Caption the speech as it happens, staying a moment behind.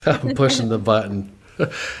I'm pushing the button.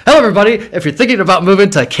 Hello, everybody. If you're thinking about moving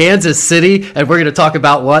to Kansas City, and we're going to talk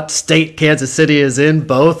about what state Kansas City is in,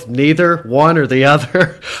 both, neither, one or the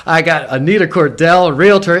other, I got Anita Cordell,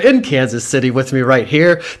 realtor in Kansas City, with me right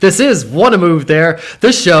here. This is Want to Move There,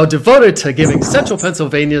 the show devoted to giving Central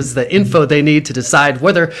Pennsylvanians the info they need to decide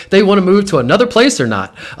whether they want to move to another place or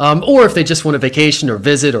not, or if they just want to vacation or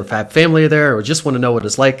visit or have family there or just want to know what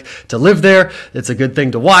it's like to live there. It's a good thing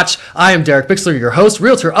to watch. I am Derek Bixler, your host,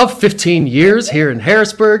 realtor of 15 years here in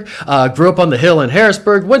Harrisburg. Grew up on the hill in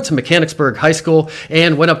Harrisburg, went to Mechanicsburg High School,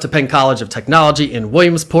 and went up to Penn College of Technology in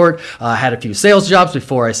Williamsport. Had a few sales jobs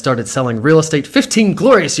before I started selling real estate 15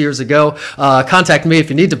 glorious years ago. Contact me if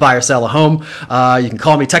you need to buy or sell a home. You can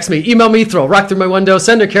call me, text me, email me, throw a rock through my window,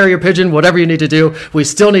 send a carrier pigeon, whatever you need to do. We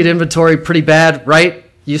still need inventory pretty bad, right?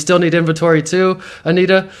 You still need inventory too,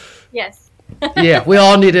 Anita? Yes. Yeah, we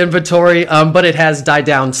all need inventory, but it has died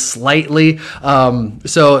down slightly.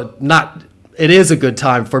 It is a good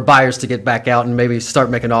time for buyers to get back out and maybe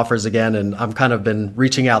start making offers again. And I've kind of been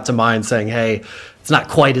reaching out to mine saying, hey, it's not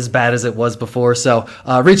quite as bad as it was before. So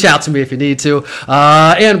reach out to me if you need to.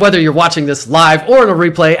 And whether you're watching this live or in a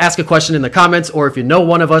replay, ask a question in the comments, or if you know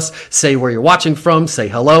one of us, say where you're watching from, say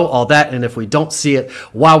hello, all that. And if we don't see it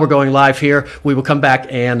while we're going live here, we will come back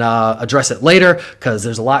and address it later, because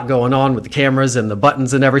there's a lot going on with the cameras and the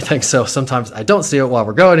buttons and everything. So sometimes I don't see it while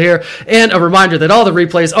we're going here. And a reminder that all the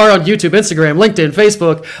replays are on YouTube, Instagram, LinkedIn,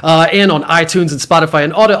 Facebook, and on iTunes and Spotify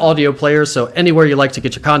and all the audio players. So anywhere you like to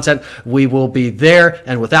get your content, we will be there.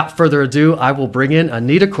 And without further ado, I will bring in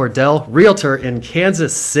Anita Cordell, realtor in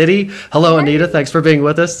Kansas City. Hello, Anita. Thanks for being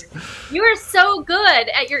with us. You are so good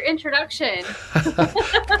at your introduction.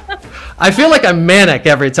 I feel like I'm manic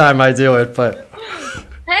every time I do it, but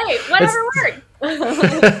hey, whatever works.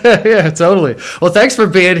 Yeah, totally. Well, thanks for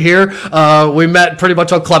being here. We met pretty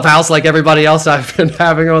much on Clubhouse like everybody else I've been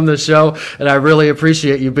having on the show, and I really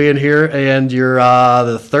appreciate you being here. And you're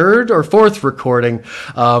the third or fourth recording.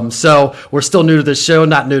 So we're still new to this show,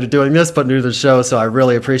 not new to doing this, but new to the show. So I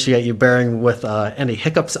really appreciate you bearing with any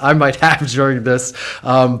hiccups I might have during this.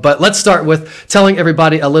 But let's start with telling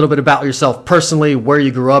everybody a little bit about yourself personally, where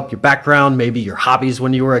you grew up, your background, maybe your hobbies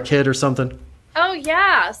when you were a kid or something. Oh,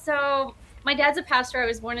 yeah. So my dad's a pastor. I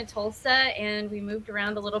was born in Tulsa, and we moved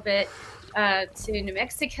around a little bit to New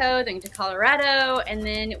Mexico, then to Colorado, and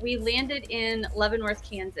then we landed in Leavenworth,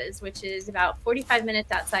 Kansas, which is about 45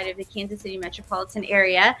 minutes outside of the Kansas City metropolitan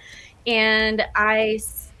area. And I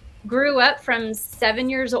grew up from 7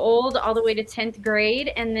 years old all the way to 10th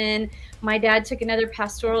grade, and then my dad took another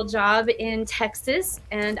pastoral job in Texas,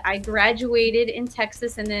 and I graduated in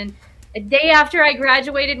Texas, and then a day after I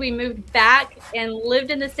graduated, we moved back and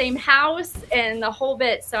lived in the same house and the whole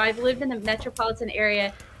bit. So I've lived in the metropolitan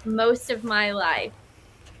area most of my life.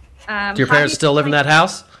 Do your parents still live in that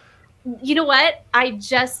house? You know what? I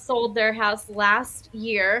just sold their house last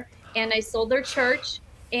year, and I sold their church,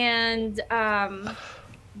 and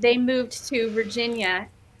they moved to Virginia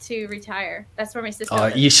to retire. That's where my sister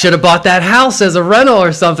lives. You should have bought that house as a rental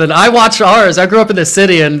or something. I watched ours. I grew up in the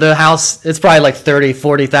city, and the house, it's probably like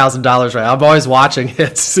 $30,000-$40,000 right. I'm always watching it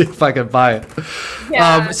to see if I can buy it.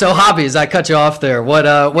 Yeah. So hobbies, I cut you off there.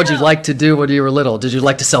 What'd you like to do when you were little? Did you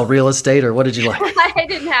like to sell real estate, or what did you like? I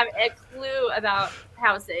didn't have a clue about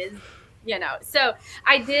houses, So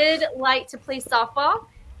I did like to play softball,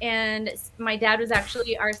 and my dad was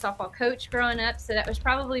actually our softball coach growing up. So that was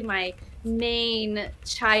probably my main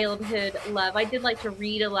childhood love. I did like to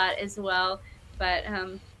read a lot as well, but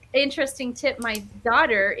interesting tip, my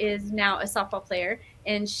daughter is now a softball player,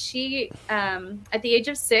 and she at the age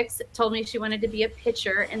of 6 told me she wanted to be a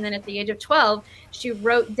pitcher, and then at the age of 12 she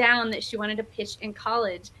wrote down that she wanted to pitch in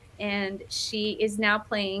college, and she is now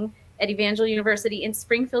playing at Evangel University in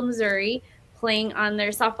Springfield, Missouri, playing on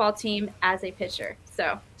their softball team as a pitcher.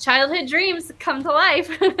 So childhood dreams come to life.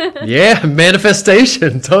 Yeah,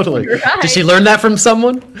 manifestation, totally. Right. Did she learn that from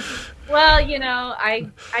someone? Well, I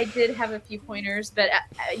did have a few pointers, but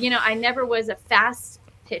I never was a fast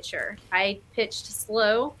pitcher. I pitched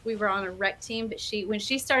slow. We were on a rec team, but when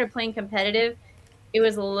she started playing competitive, it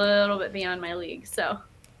was a little bit beyond my league. So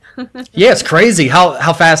yeah, it's crazy.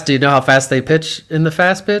 How fast do you know how fast they pitch in the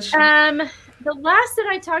fast pitch? The last that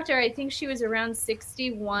I talked to her, I think she was around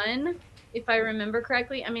 61, if I remember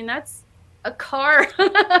correctly. I mean, that's a car.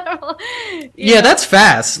 Yeah, that's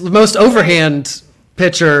fast. Most overhand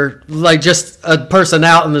pitcher, like just a person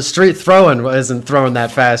out in the street throwing, isn't throwing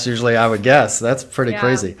that fast usually, I would guess. That's pretty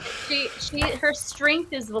crazy. Her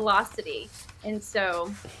strength is velocity. And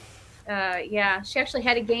so Yeah, she actually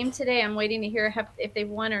had a game today. I'm waiting to hear if they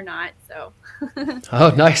won or not. So.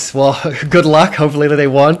 Oh, nice. Well, good luck. Hopefully they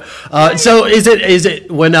won. So is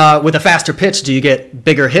it when with a faster pitch, do you get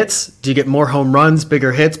bigger hits? Do you get more home runs,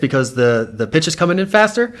 bigger hits because the pitch is coming in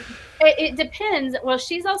faster? It depends. Well,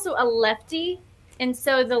 she's also a lefty, and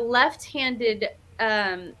so the left-handed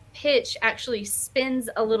pitch actually spins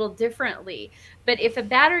a little differently. But if a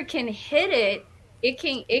batter can hit it, it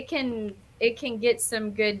can get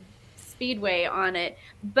some good speedway on it.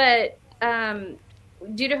 But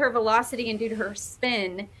due to her velocity and due to her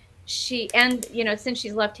spin, since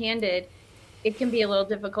she's left-handed, it can be a little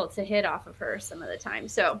difficult to hit off of her some of the time.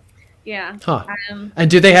 So, yeah. Huh. And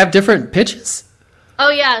do they have different pitches? Oh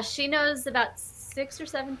yeah, she knows about 6 or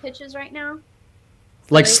 7 pitches right now.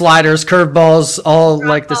 Like sliders, curveballs, all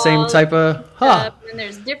like the same type of. Huh. And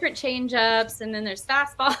there's different changeups, and then there's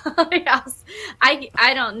fastball. Yes.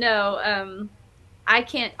 I don't know. I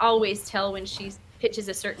can't always tell when she pitches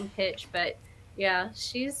a certain pitch, but yeah,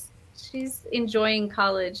 she's enjoying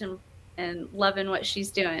college and loving what she's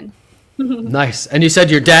doing. Nice. And you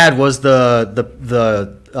said your dad was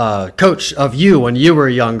the coach of you when you were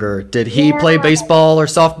younger. Did he play baseball or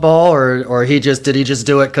softball, or did he just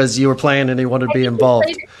do it because you were playing and he wanted to be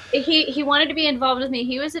involved? He wanted to be involved with me.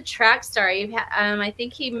 He was a track star. I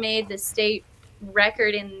think he made the state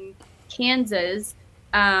record in Kansas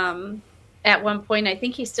at one point. I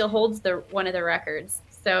think he still holds one of the records.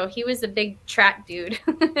 So he was a big track dude.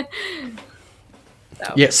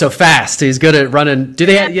 So. Yeah, so fast. He's good at running. Do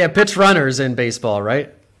they have pitch runners in baseball,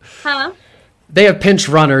 right? Huh? They have pinch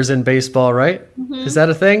runners in baseball, right? Mm-hmm. Is that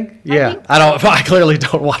a thing? Yeah. I clearly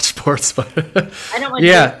don't watch sports, but I don't watch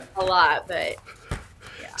a lot, but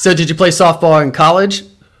yeah. So did you play softball in college?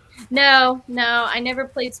 No, I never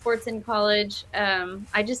played sports in college.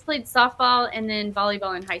 I just played softball and then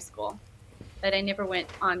volleyball in high school, but I never went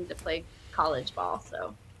on to play college ball.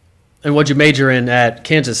 So. And what'd you major in at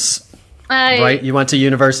Kansas? Right? You went to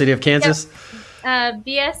University of Kansas? Yep.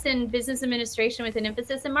 BS in business administration with an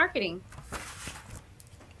emphasis in marketing.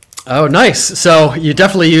 Oh, nice. So you're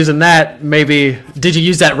definitely using that. Maybe, did you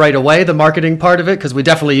use that right away, the marketing part of it? Because we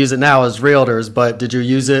definitely use it now as realtors, but did you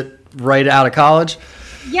use it right out of college?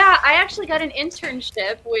 Yeah, I actually got an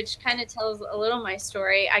internship, which kind of tells a little my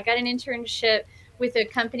story. I got an internship with a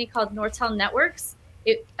company called Nortel Networks.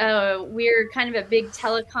 We're kind of a big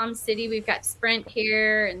telecom city. We've got Sprint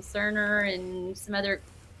here and Cerner and some other,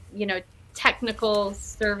 technical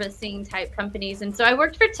servicing type companies. And so I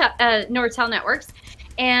worked for Nortel Networks,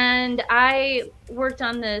 and I worked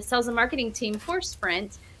on the sales and marketing team for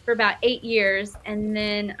Sprint for about 8 years. And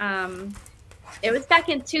then it was back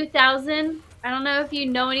in 2000. I don't know if you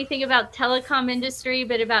know anything about telecom industry,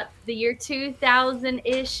 but about the year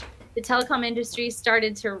 2000-ish, the telecom industry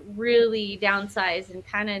started to really downsize and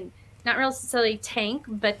kind of not necessarily tank,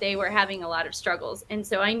 but they were having a lot of struggles. And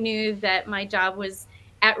so I knew that my job was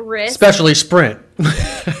at risk. Especially Sprint.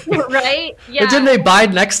 Right? Yeah. But didn't they buy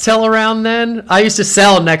Nextel around then? I used to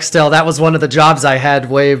sell Nextel. That was one of the jobs I had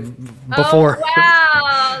way before. Oh,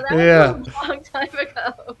 wow. That was a long time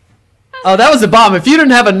ago. Oh, that was the bomb. If you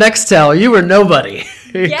didn't have a Nextel, you were nobody.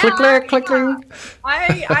 Yeah, click.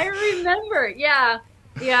 I remember. Yeah.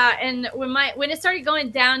 Yeah, and when it started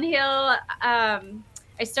going downhill,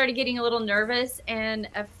 I started getting a little nervous, and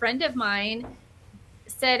a friend of mine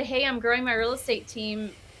said, "Hey, I'm growing my real estate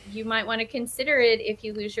team. You might want to consider it if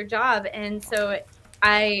you lose your job." And so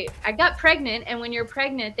I got pregnant, and when you're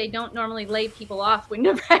pregnant, they don't normally lay people off when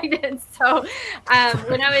you're pregnant. So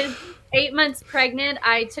when I was 8 months pregnant,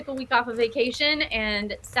 I took a week off of vacation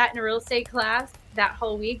and sat in a real estate class that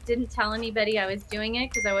whole week. Didn't tell anybody I was doing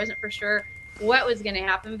it because I wasn't for sure what was going to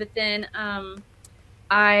happen. But then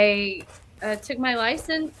I took my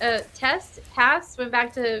license test, passed, went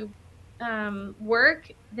back to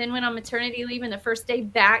work, then went on maternity leave. And the first day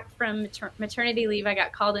back from maternity leave, I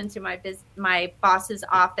got called into my boss's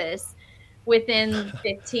office within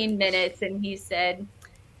 15 minutes. And he said,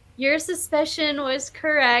 "Your suspicion was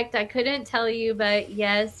correct. I couldn't tell you, but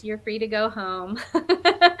yes, you're free to go home."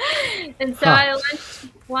 And so I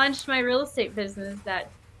launched my real estate business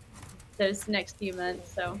those next few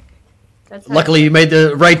months. So that's luckily you made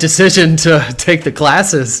the right decision to take the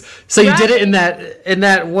classes. So you did it in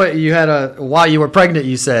that what you had while you were pregnant,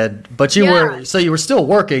 you said, but you were still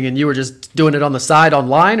working, and you were just doing it on the side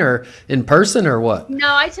online or in person or what?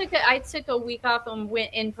 No, I took a week off and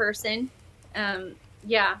went in person.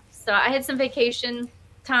 So I had some vacation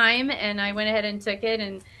time, and I went ahead and took it.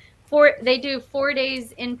 And they do 4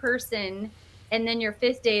 days in person, and then your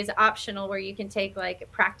 5th day is optional, where you can take like a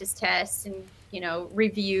practice test and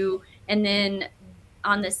review. And then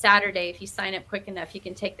on the Saturday. If you sign up quick enough, you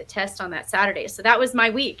can take the test on that Saturday. So that was my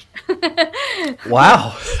week.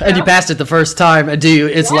 Wow. So, And you passed it the first time. And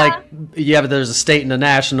it's yeah. like, yeah, but there's a state and a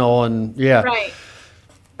national, and yeah. Right.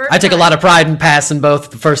 I take a lot of pride in passing both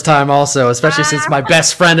the first time also, especially since my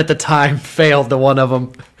best friend at the time failed the one of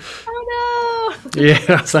them. Oh no. Yeah,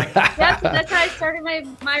 I was like, That's how I started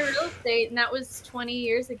my real estate, and that was 20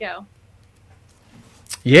 years ago.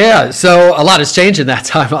 yeah, so a lot has changed in that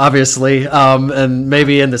time, obviously, and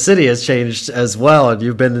maybe in the city has changed as well, and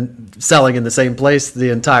you've been selling in the same place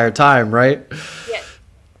the entire time, right? Yes.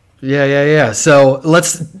 Yeah. So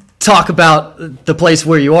let's talk about the place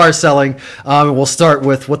where you are selling. We'll start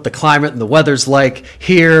with what the climate and the weather's like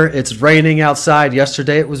here. It's raining outside.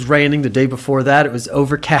 Yesterday it was raining. The day before that it was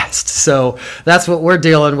overcast. So that's what we're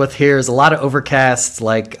dealing with here, is a lot of overcasts.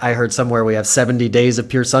 Like I heard somewhere we have 70 days of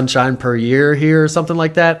pure sunshine per year here or something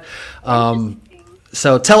like that.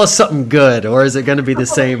 So tell us something good, or is it going to be the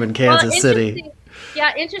same in Kansas City?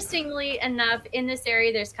 Yeah, interestingly enough, in this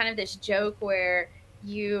area there's kind of this joke where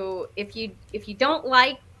if you don't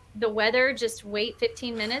like the weather, just wait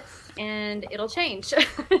 15 minutes and it'll change.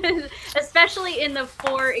 Especially in the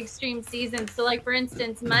 4 extreme seasons. So like for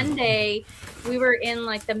instance, Monday we were in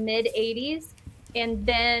like the mid 80s, and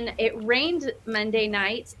then it rained Monday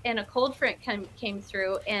night and a cold front came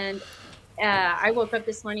through, and I woke up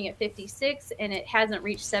this morning at 56 and it hasn't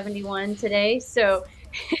reached 71 today. So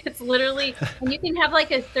it's literally, and you can have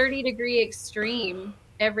like a 30-degree extreme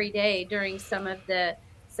every day during some of the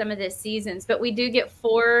seasons, but we do get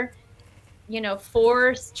 4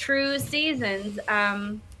 true seasons.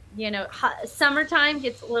 Summertime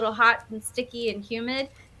gets a little hot and sticky and humid.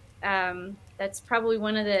 That's probably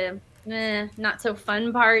one of the not so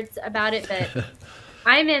fun parts about it, but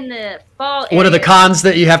I'm in the fall area. One of the cons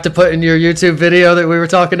that you have to put in your YouTube video that we were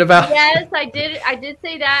talking about? Yes, I did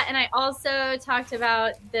say that, and I also talked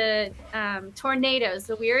about the tornadoes.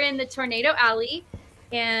 So we are in the tornado alley,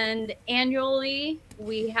 and annually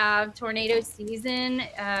we have tornado season.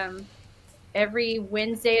 Every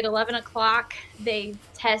Wednesday at 11 o'clock, they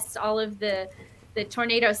test all of the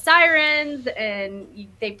tornado sirens, and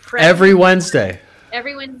they prep every Wednesday.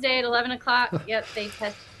 Every Wednesday at 11 o'clock. Yep, they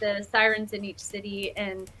test the sirens in each city,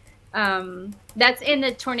 and that's in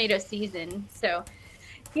the tornado season. So,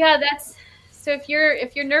 yeah, so if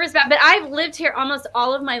you're nervous about, but I've lived here almost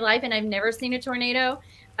all of my life, and I've never seen a tornado.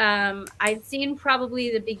 I've seen probably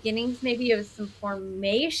the beginnings maybe of some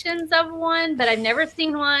formations of one, but I've never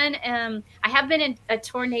seen one. I have been in a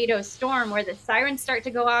tornado storm where the sirens start to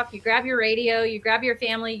go off. You grab your radio, you grab your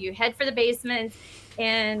family, you head for the basement,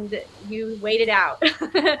 and you wait it out.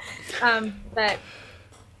 But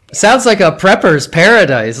sounds like a prepper's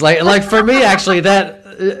paradise. Like for me, actually, that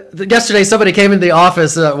yesterday somebody came into the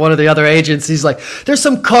office, one of the other agents. He's like, "There's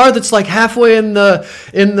some car that's like halfway in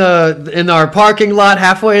our parking lot,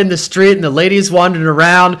 halfway in the street, and the lady's wandering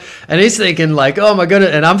around." And he's thinking like, "Oh my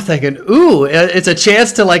goodness!" And I'm thinking, "Ooh, it's a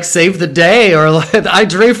chance to like save the day." Or like, I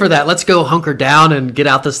dream for that. Let's go hunker down and get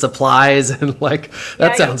out the supplies, and like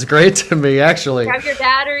that sounds great to me, actually. Grab your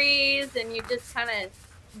batteries, and you just kind of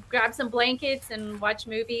grab some blankets and watch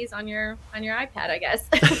movies on your iPad, I guess.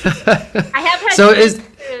 I have had who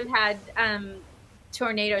have had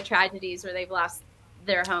tornado tragedies where they've lost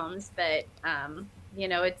their homes, but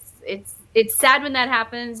it's sad when that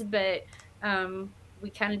happens, but we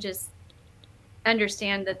kind of just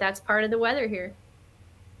understand that that's part of the weather here.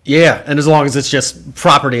 Yeah, and as long as it's just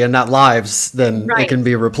property and not lives, then Right. it can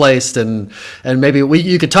be replaced. And maybe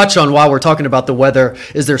you could touch on, while we're talking about the weather,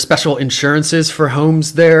 is there special insurances for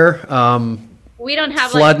homes there? We don't have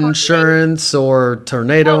flood like insurance or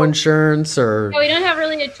tornado insurance, or No, we don't have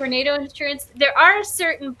really a tornado insurance. There are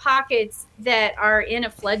certain pockets that are in a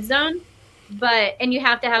flood zone, and you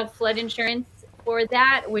have to have flood insurance for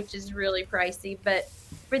that, which is really pricey. But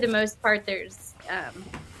for the most part, there's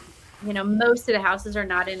most of the houses are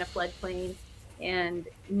not in a floodplain, and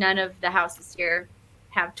none of the houses here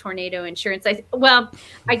have tornado insurance.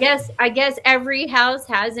 I guess every house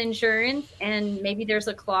has insurance, and maybe there's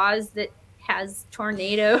a clause that has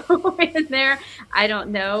tornado in there. I don't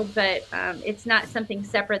know, but it's not something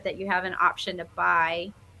separate that you have an option to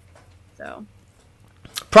buy. So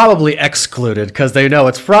probably excluded because they know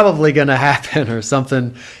it's probably going to happen or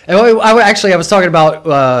something. And I was talking about,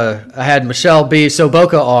 I had Michelle B.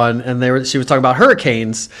 Soboka on, and she was talking about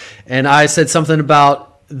hurricanes, and I said something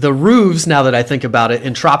about the roofs. Now that I think about it,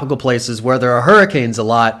 in tropical places where there are hurricanes a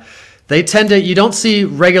lot, you don't see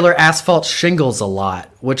regular asphalt shingles a lot,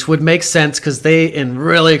 which would make sense because they, in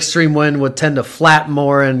really extreme wind, would tend to flap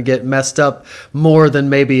more and get messed up more than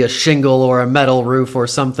maybe a shingle or a metal roof or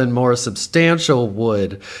something more substantial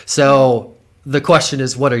would. So the question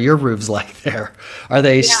is, what are your roofs like there? Are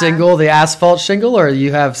they Yeah. shingle, the asphalt shingle, or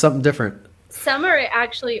you have something different? Some are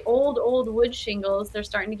actually old wood shingles. They're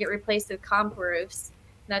starting to get replaced with comp roofs.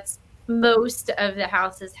 That's most of the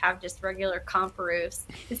houses have just regular comp roofs.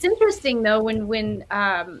 It's interesting though when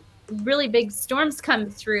really big storms come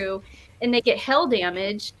through and they get hail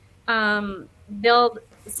damage, they'll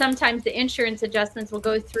sometimes the insurance adjustments will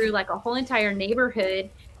go through like a whole entire neighborhood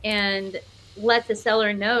and let the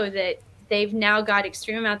seller know that they've now got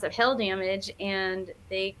extreme amounts of hail damage, and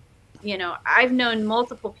I've known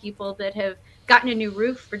multiple people that have gotten a new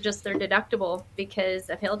roof for just their deductible because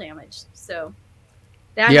of hail damage. So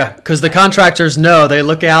that Yeah, happens. because the contractors know, they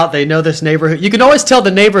look out, they know this neighborhood. You can always tell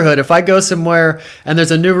the neighborhood. If I go somewhere and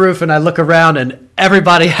there's a new roof and I look around and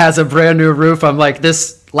everybody has a brand new roof, I'm like,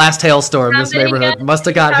 this last hailstorm, this Somebody neighborhood got- must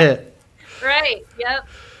have got hit. Right. Yep.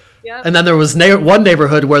 Yep. And then there was one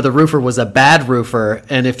neighborhood where the roofer was a bad roofer.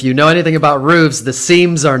 And if you know anything about roofs, the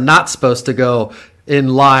seams are not supposed to go in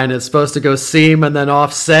line. It's supposed to go seam and then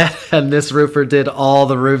offset. And this roofer did all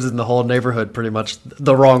the roofs in the whole neighborhood pretty much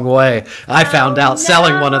the wrong way. I found out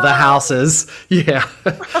selling one of the houses. Yeah.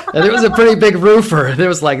 And it was a pretty big roofer. And it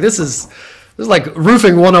was like, this is like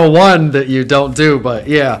roofing 101 that you don't do, but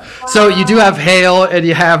yeah. So you do have hail and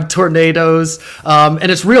you have tornadoes,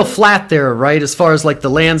 and it's real flat there, right? As far as like the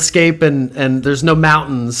landscape, and there's no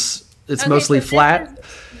mountains. It's Okay, mostly so flat.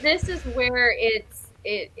 This is where it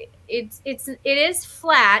is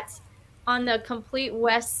flat on the complete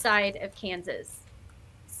west side of Kansas.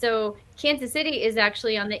 So Kansas City is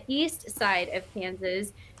actually on the east side of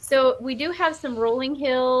Kansas. So we do have some rolling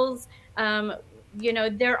hills.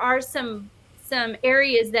 There are some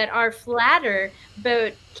areas that are flatter,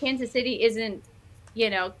 but Kansas City isn't,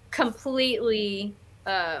 completely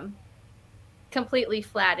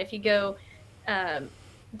flat. If you go,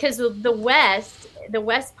 because the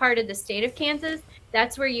west part of the state of Kansas,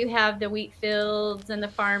 that's where you have the wheat fields and the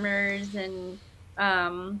farmers and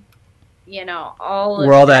all of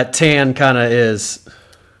Where all that tan kind of is.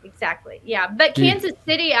 exactly. Yeah. But Kansas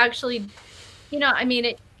City actually,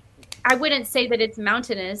 I wouldn't say that it's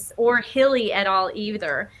mountainous or hilly at all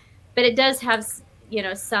either, but it does have,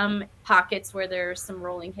 some pockets where there's some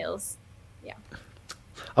rolling hills. Yeah.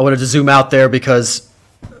 I wanted to zoom out there because,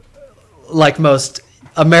 like most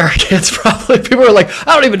Americans, probably people are like,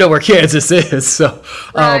 I don't even know where Kansas is. So,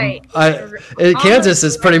 Right. Kansas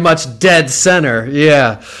is pretty much dead center,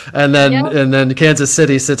 yeah. And then Kansas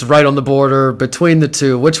City sits right on the border between the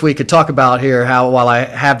two, which we could talk about here. How while I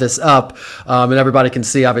have this up, and everybody can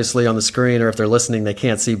see obviously on the screen, or if they're listening, they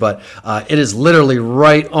can't see, but it is literally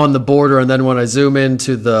right on the border. And then when I zoom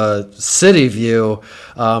into the city view,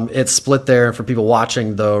 it's split there. And for people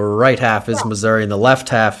watching, the right half is Missouri and the left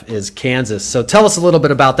half is Kansas. So tell us a little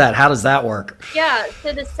bit about that. How does that work? Yeah,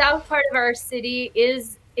 so the south part of our city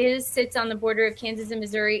sits on the border of Kansas and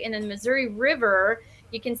Missouri, and then the Missouri River,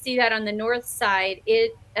 you can see that on the north side.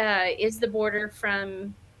 It is the border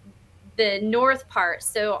from the north part.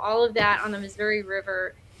 So all of that on the Missouri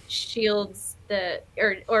River shields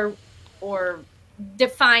or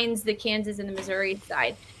defines the Kansas and the Missouri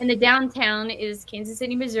side. And the downtown is Kansas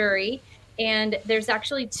City, Missouri, and there's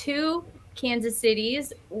actually two Kansas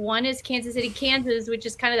cities. One is Kansas City, Kansas, which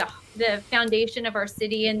is kind of the foundation of our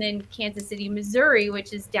city, and then Kansas City, Missouri,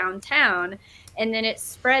 which is downtown. And then it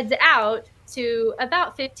spreads out to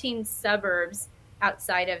about 15 suburbs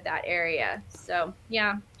outside of that area. So,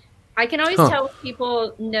 yeah, I can always tell when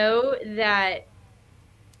people know that.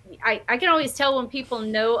 I can always tell when people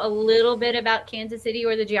know a little bit about Kansas City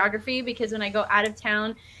or the geography, because when I go out of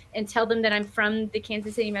town and tell them that I'm from the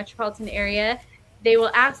Kansas City metropolitan area, they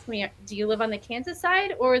will ask me, do you live on the Kansas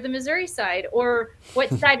side or the Missouri side? Or what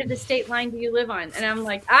side of the state line do you live on? And I'm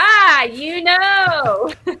like, you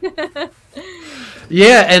know.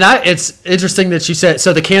 Yeah, and it's interesting that you said,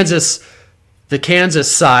 so the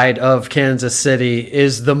Kansas side of Kansas City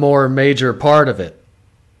is the more major part of it.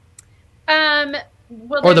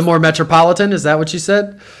 Or the more metropolitan, is that what you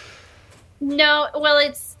said? No, well,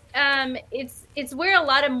 it's where a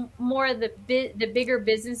lot of more of the bigger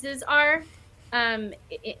businesses are.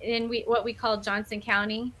 In what we call Johnson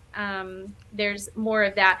County, there's more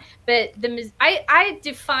of that. But I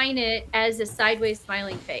define it as a sideways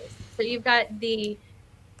smiling face. So you've got the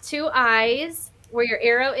two eyes where your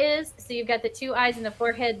arrow is. So you've got the two eyes and the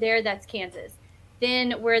forehead there. That's Kansas.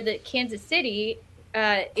 Then where the Kansas City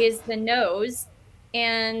is the nose,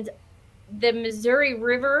 and the Missouri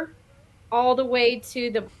River all the way to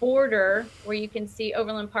the border where you can see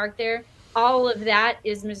Overland Park there. All of that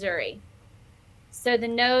is Missouri. So the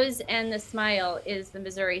nose and the smile is the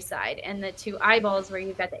Missouri side, and the two eyeballs where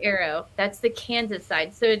you've got the arrow, that's the Kansas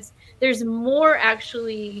side. So there's more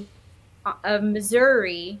actually of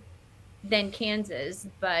Missouri than Kansas,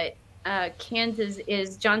 but Kansas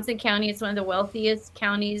is Johnson County. It's one of the wealthiest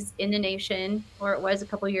counties in the nation, or it was a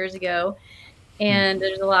couple years ago. And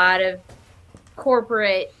there's a lot of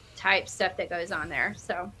corporate type stuff that goes on there.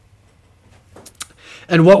 So,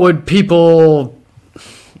 and what would people?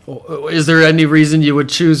 Is there any reason you would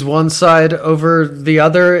choose one side over the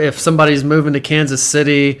other if somebody's moving to Kansas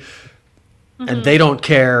City and they don't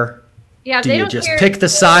care? Yeah, do you just pick the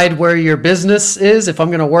side where your business is? If I'm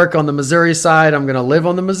going to work on the Missouri side, I'm going to live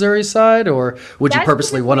on the Missouri side, or would you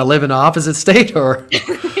purposely want to live in an opposite state? Or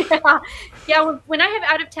yeah, when I have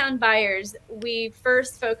out of town buyers, we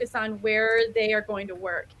first focus on where they are going to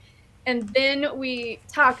work, and then we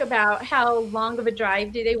talk about how long of a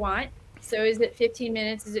drive do they want. So is it 15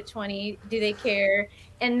 minutes? Is it 20? Do they care?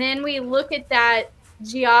 And then we look at that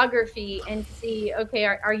geography and see, okay,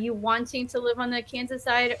 are you wanting to live on the Kansas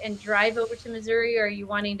side and drive over to Missouri, or are you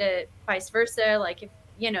wanting to vice versa? Like, if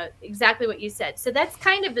exactly what you said. So that's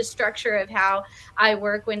kind of the structure of how I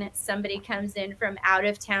work when somebody comes in from out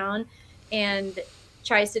of town and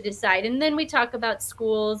tries to decide. And then we talk about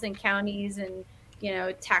schools and counties and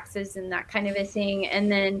taxes and that kind of a thing,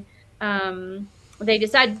 and then they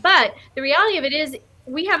decide. But the reality of it is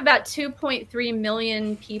we have about 2.3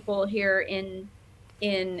 million people here in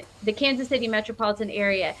the Kansas City metropolitan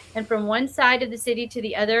area. And from one side of the city to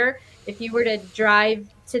the other, if you were to drive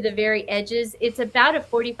to the very edges, it's about a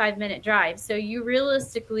 45-minute drive. So you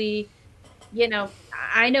realistically,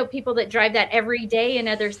 I know people that drive that every day in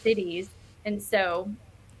other cities. And so.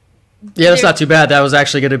 Yeah, that's not too bad. That was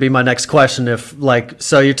actually going to be my next question.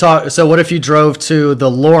 So what if you drove to the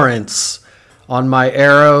Lawrence on my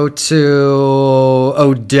arrow to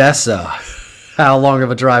Odessa? How long of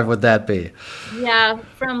a drive would that be? Yeah,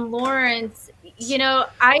 from Lawrence,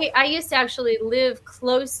 I used to actually live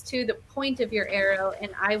close to the point of your arrow, and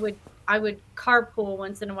I would carpool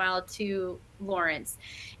once in a while to Lawrence.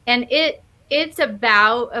 And it's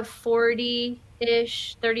about a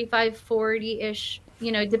 40-ish, 35, 40-ish,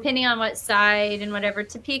 depending on what side and whatever.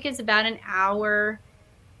 Topeka is about an hour,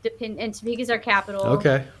 and Topeka is our capital.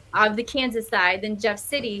 Okay. Of the Kansas side. Then Jeff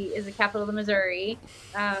City is the capital of the Missouri.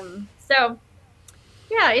 So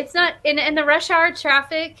yeah, it's not in the rush hour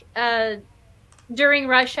traffic. During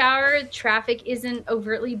rush hour, traffic isn't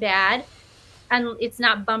overtly bad, and it's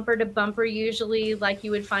not bumper to bumper usually like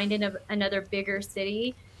you would find in another bigger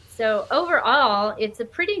city. So overall, it's a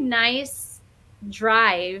pretty nice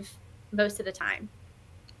drive most of the time.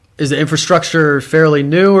 Is the infrastructure fairly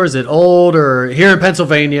new, or is it old? Or here in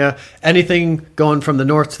Pennsylvania, anything going from the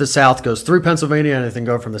north to the south goes through Pennsylvania. Anything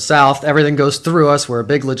going from the south, everything goes through us. We're a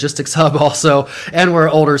big logistics hub also, and we're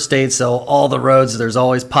an older state, so all the roads, there's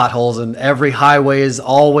always potholes, and every highway is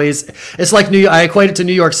always, it's like I equate it to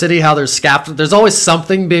New York City, how there's always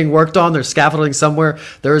something being worked on. There's scaffolding somewhere.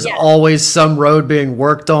 There's always some road being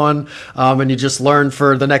worked on, and you just learn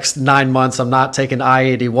for the next 9 months, I'm not taking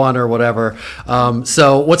I-81 or whatever.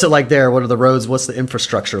 So what's it like there? What are the roads? What's the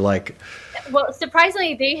infrastructure like? Well,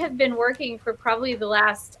 surprisingly, they have been working for probably the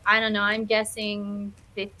last, I don't know, I'm guessing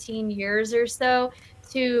 15 years or so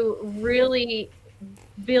to really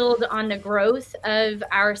build on the growth of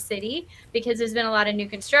our city, because there's been a lot of new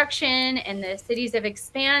construction and the cities have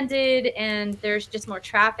expanded and there's just more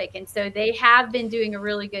traffic. And so they have been doing a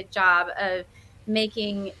really good job of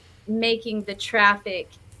making the traffic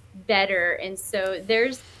better. And so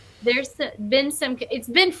there's been it's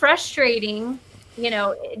been frustrating,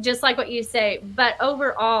 just like what you say, but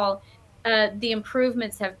overall, the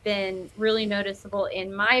improvements have been really noticeable,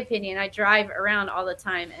 in my opinion. I drive around all the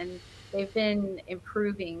time and they've been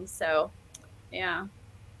improving. So, yeah.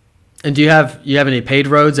 And do you have any paid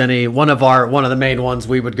roads? One of the main ones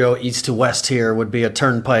we would go east to west here would be a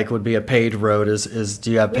turnpike, would be a paid road.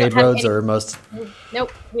 Do you have paid roads or most?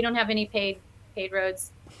 Nope, we don't have any paid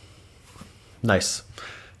roads. Nice.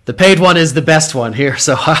 The paid one is the best one here,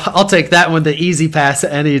 so I'll take that one, the easy pass,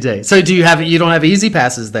 any day. So you don't have easy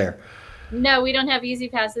passes there? No, we don't have easy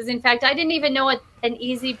passes. In fact, I didn't even know what an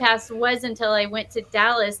easy pass was until I went to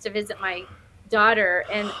Dallas to visit my daughter,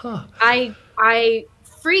 and I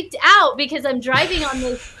freaked out because I'm driving on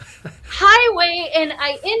this highway and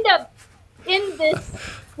I end up in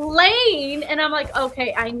this lane, and I'm like,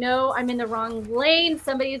 okay, I know I'm in the wrong lane.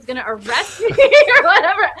 Somebody is going to arrest me or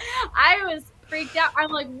whatever. I was freaked out.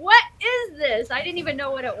 I'm like, what is this? I didn't even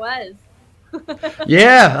know what it was.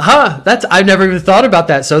 Yeah, huh? That's I've never even thought about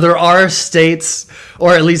that. So there are states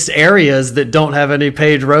or at least areas that don't have any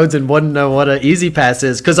paved roads and wouldn't know what an Easy Pass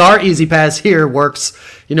is. Because our Easy Pass here works.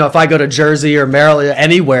 You know, if I go to Jersey or Maryland,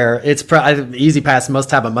 anywhere, Easy Pass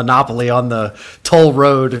must have a monopoly on the toll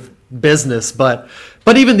road business. But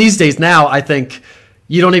even these days now, I think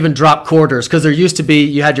you don't even drop quarters because there used to be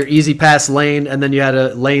you had your Easy Pass lane and then you had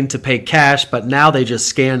a lane to pay cash, but now they just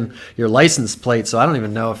scan your license plate. So I don't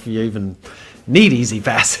even know if you even need Easy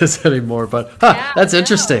Passes anymore. But Yeah, that's no.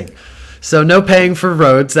 interesting. So no paying for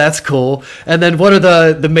roads. That's cool. And then what are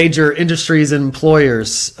the major industries and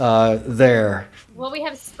employers there? Well, we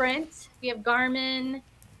have Sprint, we have Garmin,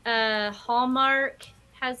 Hallmark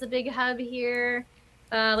has a big hub here.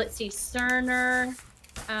 Let's see, Cerner.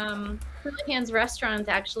 Houlihan's Restaurants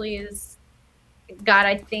actually is got,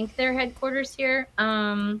 I think, their headquarters here.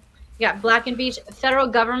 You got Black and Beach. Federal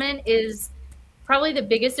government is probably the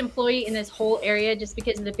biggest employee in this whole area just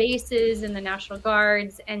because of the bases and the National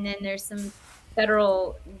Guards. And then there's some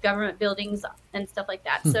federal government buildings and stuff like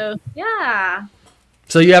that. So, yeah.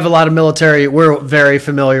 So you have a lot of military. We're very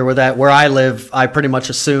familiar with that. Where I live, I pretty much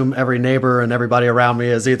assume every neighbor and everybody around me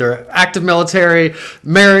is either active military,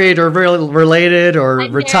 married, or really related, or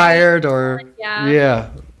I'm retired, married, or yeah.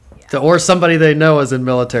 or somebody they know is in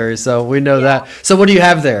military. So we know that. So what do you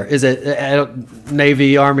have there? Is it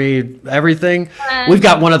Navy, Army, everything? We've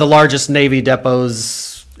got one of the largest Navy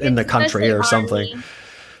depots in the It's country, mostly or something.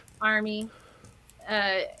 Army.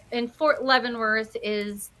 And Fort Leavenworth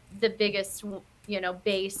is the biggest,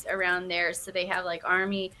 base around there. So they have like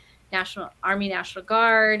Army National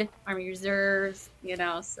Guard, Army Reserves,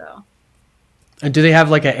 so. And do they have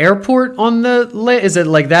like an airport on is it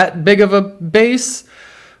like that big of a base?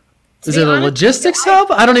 Is it a logistics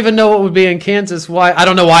hub? I don't even know what would be in Kansas. Why? I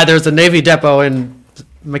don't know why there's a Navy depot in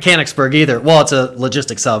Mechanicsburg either. Well, it's a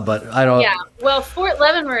logistics hub, but I don't. Yeah. Well, Fort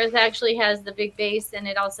Leavenworth actually has the big base, and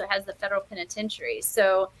it also has the federal penitentiary.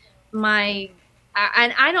 So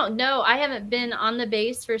I don't know. I haven't been on the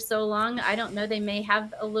base for so long. I don't know. They may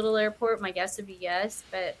have a little airport. My guess would be yes,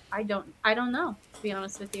 but I don't know, to be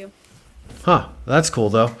honest with you. Huh. That's cool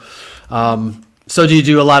though. So do you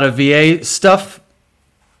do a lot of VA stuff?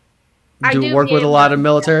 I do work with a lot of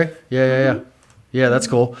military? Mm-hmm. Yeah, that's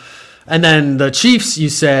cool. And then the Chiefs, you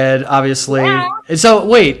said, obviously. Yeah. So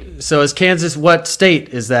wait, so is Kansas, what state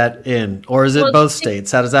is that in? Or is it both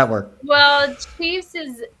states? How does that work? Well, Chiefs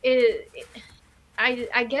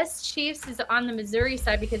I guess Chiefs is on the Missouri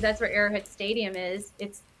side because that's where Arrowhead Stadium is.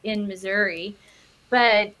 It's in Missouri.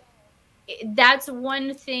 But that's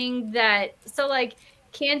one thing so like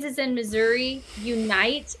Kansas and Missouri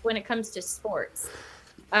unite when it comes to sports.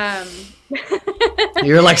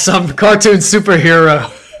 You're like some cartoon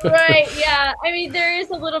superhero. Right, yeah. I mean, there is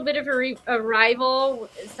a little bit of a rival.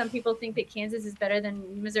 Some people think that Kansas is better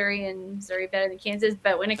than Missouri and Missouri better than Kansas.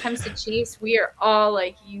 But when it comes to Chiefs, we are all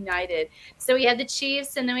like united. So we have the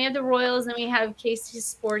Chiefs, and then we have the Royals, and we have KC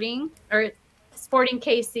Sporting, or Sporting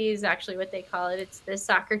KC is actually what they call it. It's the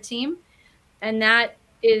soccer team. And that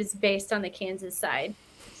is based on the Kansas side.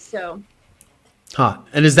 So. Huh.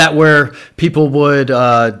 And is that where people would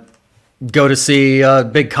go to see a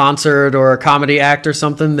big concert or a comedy act or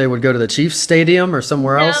something? They would go to the Chiefs Stadium or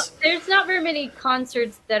somewhere else? There's not very many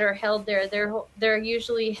concerts that are held there. They're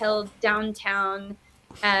usually held downtown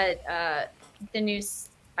at the new,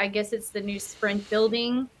 I guess it's the new Sprint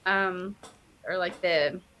building, or like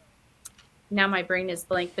now my brain is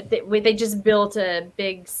blank, but they just built a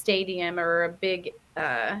big stadium or a big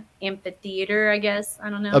amphitheater, I guess.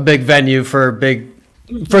 I don't know. A big venue for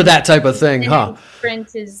that type of thing, huh?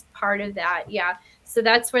 Sprint is part of that, yeah. So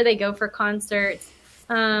that's where they go for concerts.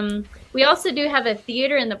 We also do have a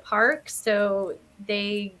theater in the park, so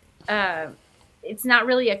they it's not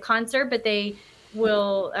really a concert, but they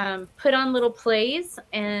will put on little plays,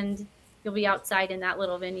 and you'll be outside in that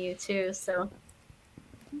little venue too. So.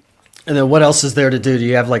 And then what else is there to do? Do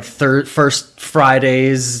you have like first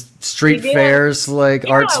Fridays, street fairs, like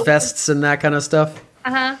arts fests and that kind of stuff?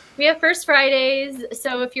 We have First Fridays.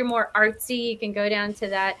 So if you're more artsy, you can go down to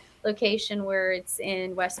that location where it's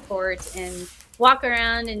in Westport and walk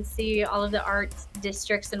around and see all of the arts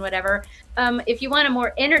districts and whatever. If you want a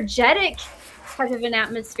more energetic type of an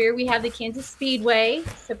atmosphere, we have the Kansas Speedway.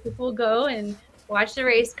 So people will go and watch the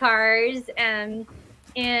race cars. And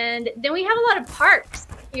then we have a lot of parks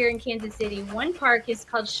here in Kansas City. One park is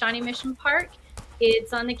called Shawnee Mission Park.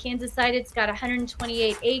 It's on the Kansas side. It's got a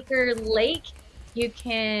 128-acre lake. You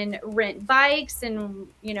can rent bikes and,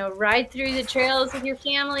 ride through the trails with your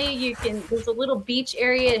family. There's a little beach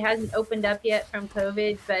area. It hasn't opened up yet from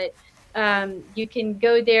COVID, but you can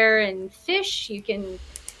go there and fish. You can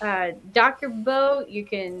Docker boat. You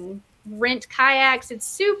can rent kayaks. It's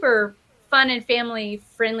super fun and family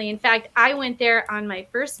friendly. In fact, I went there on my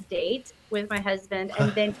first date with my husband,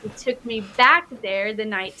 and then he took me back there the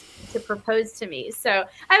night to propose to me. So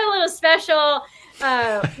I have a little special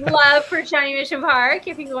love for Shawnee Mission Park,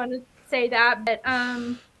 if you want to say that. But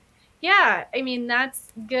yeah, I mean,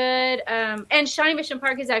 that's good. And Shawnee Mission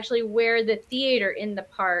Park is actually where the theater in the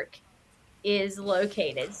park is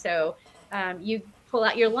located. So you pull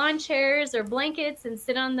out your lawn chairs or blankets and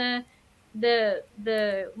sit on the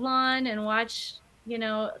lawn and watch,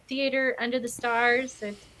 theater under the stars.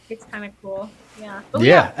 So it's kind of cool. Yeah. But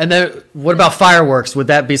yeah. And then what about fireworks? Would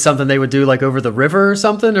that be something they would do like over the river or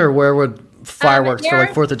something? Or where would fireworks for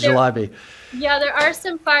like 4th of July be? Yeah, there are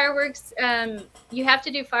some fireworks. You have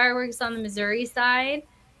to do fireworks on the Missouri side.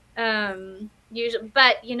 Usually,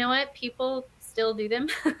 but you know what? People still do them.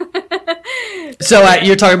 So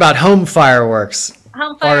you're talking about home fireworks.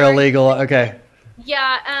 Home fireworks are illegal. Okay.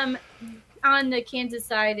 Yeah. On the Kansas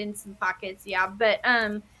side in some pockets. Yeah. But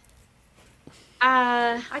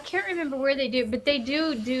I can't remember where they do, but they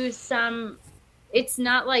do some. It's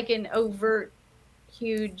not like an overt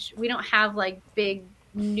huge. We don't have like big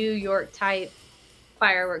New York type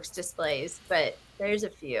fireworks displays, but there's a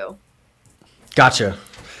few. Gotcha.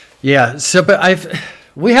 Yeah. So, but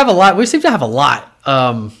we have a lot. We seem to have a lot.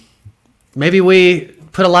 Maybe we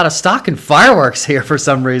put a lot of stock in fireworks here for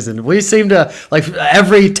some reason. We seem to like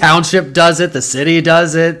every township does it. The city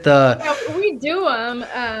does it. We do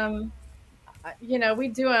them. We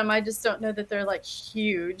do them. I just don't know that they're like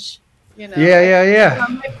huge. Yeah.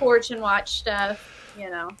 On my porch and watch stuff.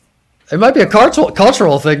 It might be a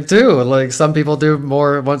cultural thing too. Like some people do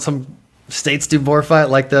more. Some states do more fight,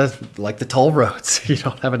 like the toll roads. You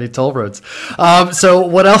don't have any toll roads. So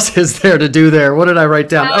what else is there to do there? What did I write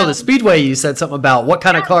down? The Speedway. You said something about what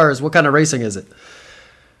kind of cars? What kind of racing is it?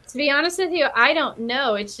 To be honest with you, I don't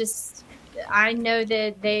know. It's just I know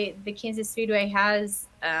that the Kansas Speedway has.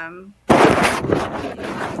 You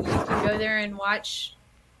can go there and watch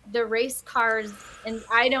the race cars, and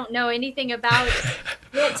I don't know anything about it.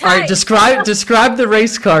 All right, describe the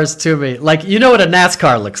race cars to me. Like, you know what a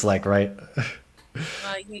NASCAR looks like, right?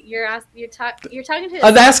 Well, you're talking to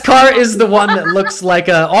a NASCAR is the one that looks like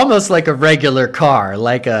almost like a regular car,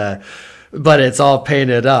 but it's all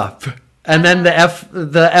painted up. And then the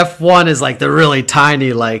F1 is like the really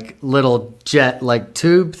tiny, like little jet, like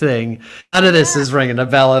tube thing. None of this is ringing a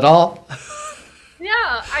bell at all.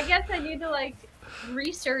 Yeah, I guess I need to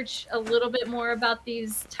research a little bit more about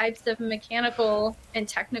these types of mechanical and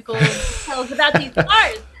technical details about these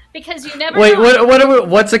cars, because you never know.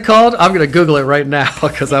 What's it called? I'm gonna Google it right now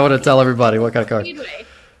because I want to tell everybody what kind of car. Speedway.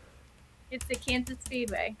 It's the Kansas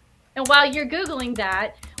Speedway. And while you're Googling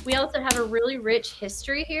that, we also have a really rich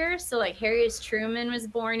history here. So like Harry S. Truman was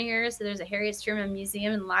born here. So there's a Harry S. Truman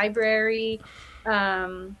Museum and Library.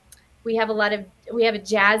 We have a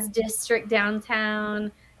jazz district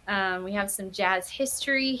downtown. We have some jazz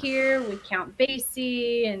history here with Count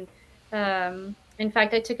Basie. And in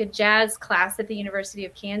fact, I took a jazz class at the University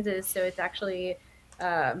of Kansas. So it's actually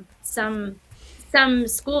some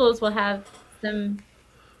schools will have some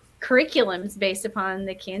curriculums based upon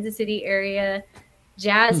the Kansas City area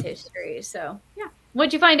jazz history. So yeah,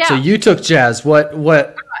 what'd you find out? So you took jazz. What?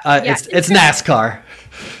 It's NASCAR.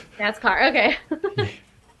 NASCAR. Okay.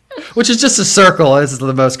 Which is just a circle. This is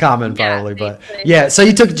the most common probably, but yeah. So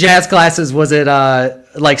you took jazz classes. Was it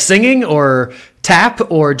like singing or tap,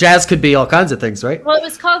 or jazz could be all kinds of things, right? Well, it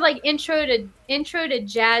was called like intro to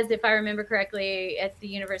jazz, if I remember correctly, at the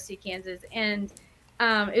University of Kansas, and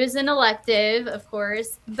it was an elective, of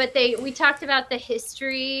course, but we talked about the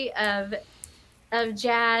history of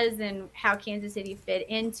jazz and how Kansas City fit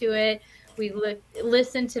into it. We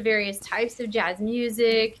listened to various types of jazz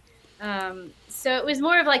music. So it was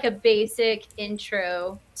more of like a basic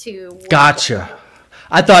intro to. Gotcha.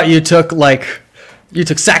 I thought you took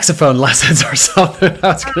saxophone lessons or something. I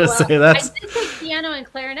was going to say that. I did take piano and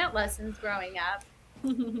clarinet lessons growing up.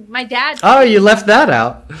 My dad. Oh, you left that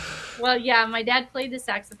out. Well, yeah, my dad played the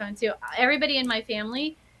saxophone too. Everybody in my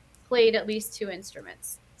family played at least 2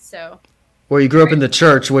 instruments. So. Well, you grew up in the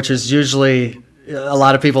church, which is usually a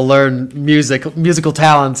lot of people learn musical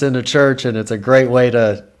talents in the church, and it's a great way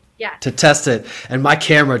to test it. And my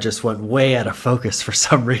camera just went way out of focus for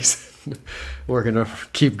some reason. We're gonna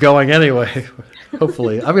keep going anyway.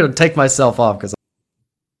 Hopefully, I'm gonna take myself off because.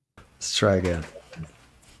 Let's try again.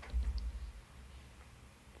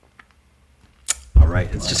 All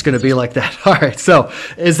right, it's just going to be like that. All right, so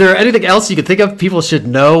is there anything else you could think of people should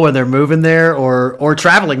know when they're moving there or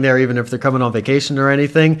traveling there, even if they're coming on vacation or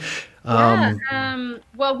anything? Well,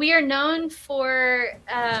 Well, we are known for,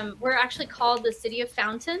 we're actually called the City of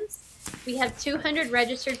Fountains. We have 200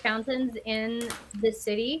 registered fountains in the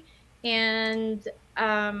city. And,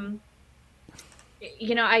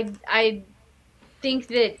 you know, I think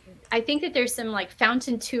that, there's some like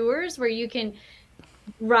fountain tours where you can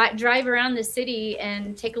drive around the city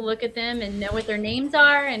and take a look at them and know what their names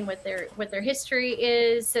are and what their history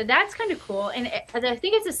is. So that's kind of cool. And I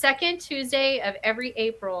think it's the second Tuesday of every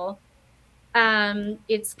April.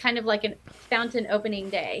 It's kind of like a fountain opening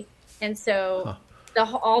day, and so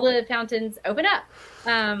all the fountains open up.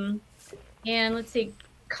 And let's see,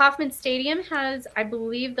 Kauffman Stadium has, I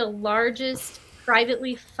believe, the largest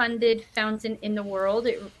privately funded fountain in the world.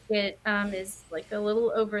 It is like a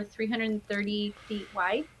little over 330 feet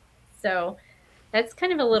wide. So that's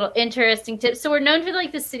kind of a little interesting tip. So we're known for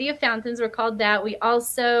like the City of Fountains. We're called that. We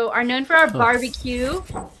also are known for our barbecue.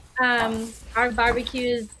 Our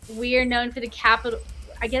barbecues, we are known for the capital.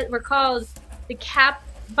 I guess we're called the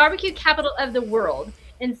barbecue capital of the world.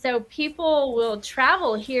 And so people will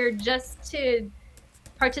travel here just to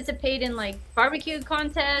participate in like barbecue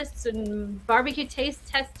contests and barbecue taste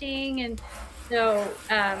testing. And so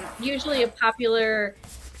usually a popular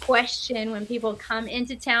question when people come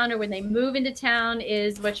into town or when they move into town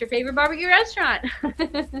is, what's your favorite barbecue restaurant?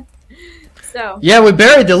 So yeah, we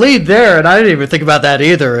buried the lead there, and I didn't even think about that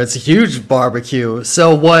either. It's a huge barbecue.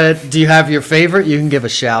 So what do you have your favorite? You can give a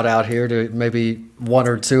shout out here to maybe one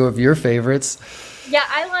or two of your favorites. Yeah,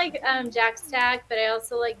 I like Jack Stack, but I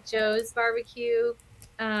also like Joe's Barbecue.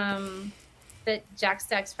 But Jack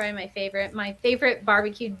Stack's probably my favorite. My favorite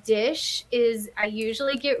barbecue dish is, I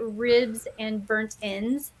usually get ribs and burnt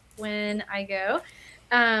ends when I go.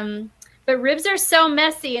 But ribs are so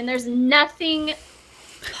messy, and there's nothing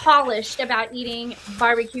polished about eating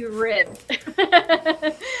barbecue ribs.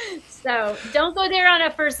 So don't go there on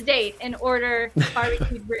a first date and order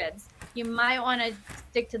barbecued ribs. You might want to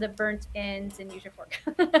stick to the burnt ends and use your fork.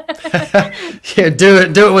 Yeah, do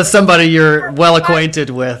it with somebody you're well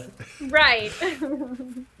acquainted with. Right.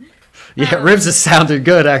 Yeah, ribs is sounded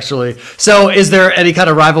good, actually. So is there any kind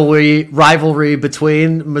of rivalry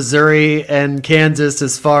between Missouri and Kansas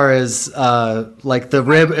as far as like the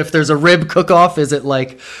rib? If there's a rib cook-off, is it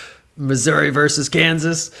like Missouri versus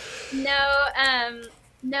Kansas?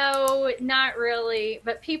 No, not really.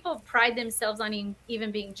 But people pride themselves on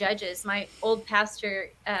even being judges. My old pastor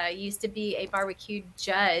used to be a barbecue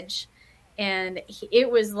judge, and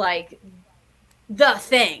it was like the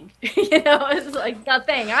thing, it's like the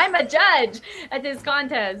thing. I'm a judge at this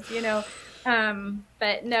contest,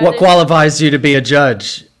 but no. What qualifies you to be a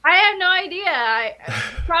judge? I have no idea.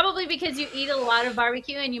 Probably because you eat a lot of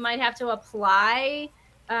barbecue and you might have to apply.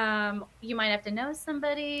 You might have to know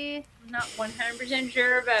somebody. I'm not 100%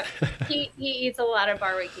 sure, but he eats a lot of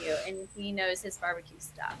barbecue and he knows his barbecue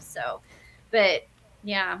stuff. So, but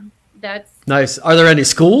yeah. That's nice. Are there any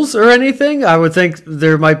schools or anything? I would think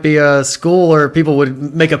there might be a school, or people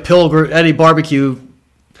would make a pilgrim. Any barbecue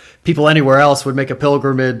people anywhere else would make a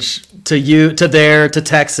pilgrimage to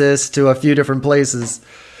Texas, to a few different places.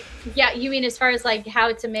 Yeah, you mean as far as like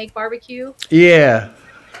how to make barbecue? Yeah.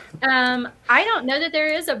 I don't know that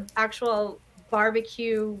there is a actual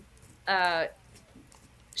barbecue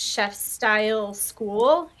chef style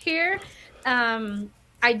school here.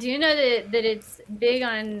 I do know that it's big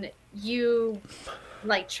on you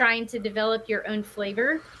like trying to develop your own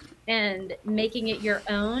flavor and making it your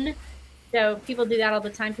own. So people do that all the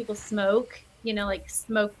time. People smoke, like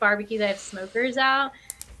smoke barbecue. They have smokers out.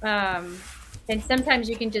 And sometimes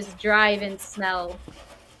you can just drive and smell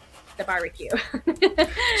the barbecue.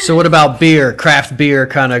 So what about beer? Craft beer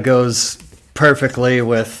kind of goes perfectly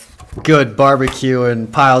with good barbecue and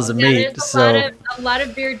piles of meat. There's a lot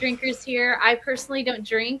of beer drinkers here. I personally don't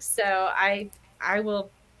drink, so I will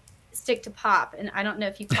stick to pop. And I don't know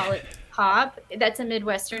if you call it pop. That's a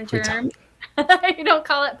Midwestern term. You don't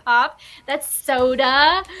call it pop. That's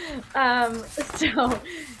soda. Yeah,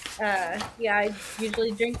 I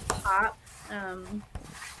usually drink pop.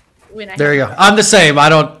 There you go. I'm the same. I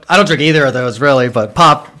don't drink either of those really, but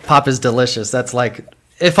pop is delicious. That's like,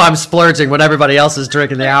 if I'm splurging when everybody else is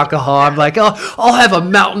drinking the alcohol, I'm like, oh, I'll have a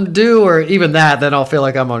Mountain Dew, or even that, then I'll feel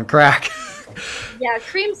like I'm on crack. Yeah,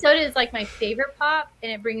 cream soda is like my favorite pop,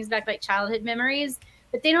 and it brings back like childhood memories,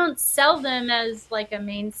 but they don't sell them as like a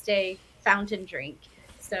mainstay fountain drink.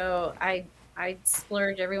 So I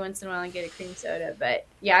splurge every once in a while and get a cream soda, but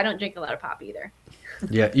yeah, I don't drink a lot of pop either.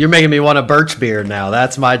 Yeah, you're making me want a birch beer now.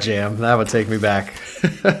 That's my jam. That would take me back.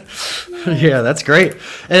 Yeah, that's great.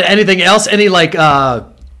 Anything else? Any like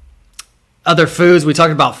other foods. We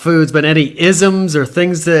talked about foods, but any isms or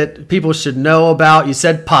things that people should know about? You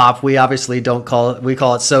said pop. We obviously don't call it. We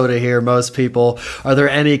call it soda here. Most people. Are there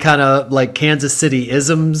any kind of like Kansas City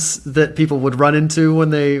isms that people would run into when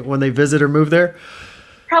they visit or move there?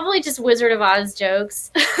 Probably just Wizard of Oz jokes.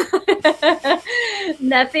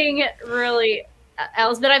 Nothing really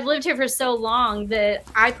else. But I've lived here for so long that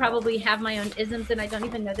I probably have my own isms, and I don't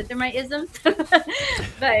even know that they're my isms.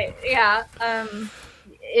 But yeah,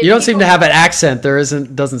 you don't seem to have an accent.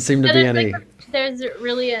 Doesn't seem to be any. There's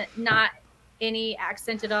really not any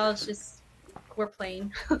accent at all. It's just we're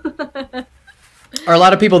plain. Are a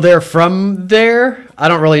lot of people there from there? I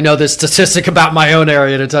don't really know this statistic about my own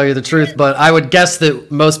area, to tell you the truth, but I would guess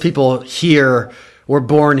that most people here were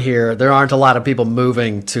born here. There aren't a lot of people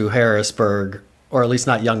moving to Harrisburg, or at least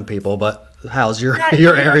not young people. But how's your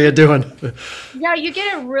area doing? Yeah, you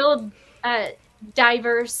get a real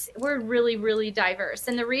diverse. We're really, really diverse,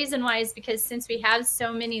 and the reason why is because since we have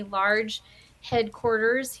so many large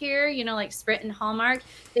headquarters here, like Sprint and Hallmark,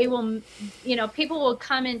 they will, people will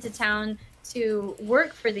come into town to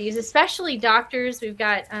work for these, especially doctors. We've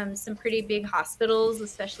got some pretty big hospitals,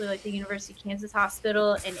 especially like the University of Kansas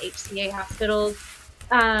Hospital and HCA hospitals.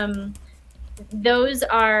 Those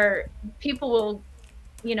are people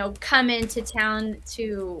will, come into town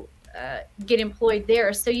to get employed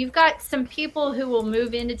there. So you've got some people who will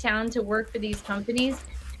move into town to work for these companies.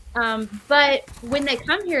 But when they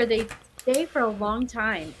come here, they stay for a long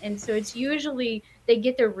time. And so it's usually they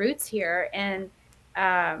get their roots here. And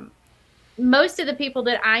most of the people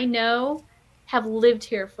that I know have lived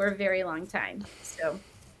here for a very long time. So.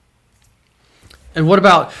 And what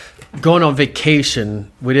about going on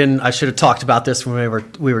vacation? I should have talked about this when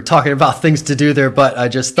we were talking about things to do there, but I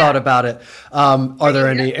just thought about it. Are there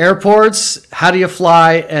any airports? How do you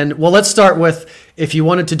fly? And well, let's start with, if you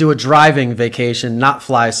wanted to do a driving vacation, not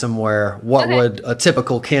fly somewhere, what would a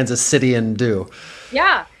typical Kansas Cityan do?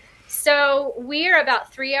 Yeah. So we are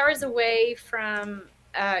about 3 hours away from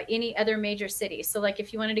any other major city. So like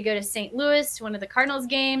if you wanted to go to St. Louis, one of the Cardinals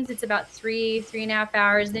games, it's about 3.5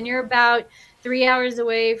 hours. Then you're about 3 hours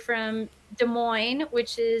away from Des Moines,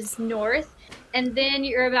 which is north. And then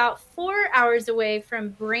you're about 4 hours away from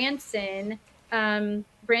Branson.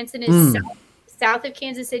 Branson is south of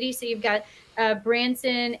Kansas City. So you've got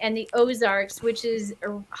Branson and the Ozarks, which is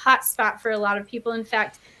a hot spot for a lot of people. In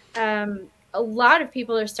fact, a lot of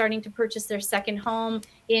people are starting to purchase their second home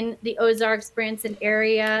in the Ozarks, Branson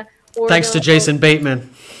area. Thanks to Jason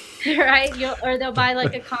Bateman. Right? Or they'll buy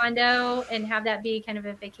like a condo and have that be kind of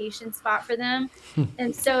a vacation spot for them.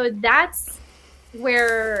 And so that's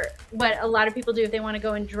what a lot of people do if they want to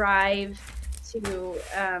go and drive to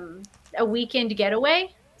a weekend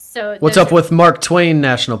getaway. So what's up with Mark Twain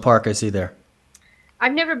National Park? I see there.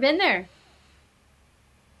 I've never been there.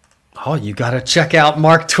 Oh, you got to check out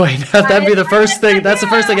Mark Twain. That'd be the first thing. That's the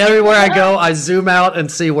first thing. Everywhere I go, I zoom out and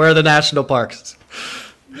see where are the national parks.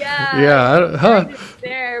 Yeah. Yeah.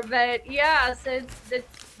 There, but yeah, so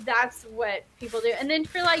that's what people do. And then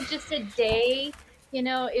for like just a day,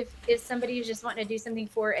 if somebody's just wanting to do something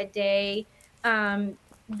for a day,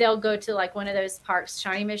 they'll go to like one of those parks,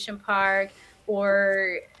 Shawnee Mission Park,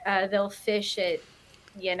 or they'll fish at,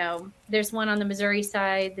 there's one on the Missouri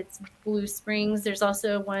side that's Blue Springs. There's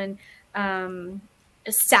also one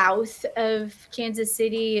south of Kansas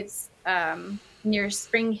City. It's near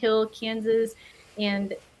Spring Hill, Kansas.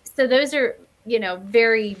 And so those are,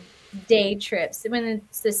 very day trips. When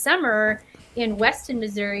it's the summer in Weston,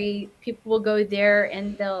 Missouri, people will go there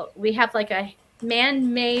and we have like a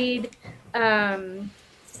man-made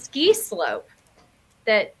ski slope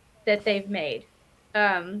that they've made.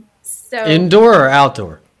 So indoor or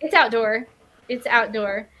outdoor? It's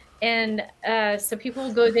outdoor. And so people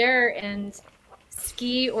will go there and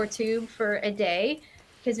ski or tube for a day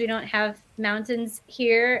because we don't have mountains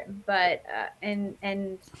here, but and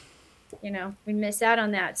we miss out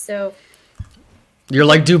on that. So you're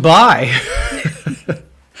like Dubai.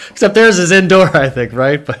 Except theirs is indoor, I think,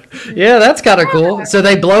 right? But yeah, that's kind of cool. So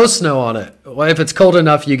they blow snow on it. Well, if it's cold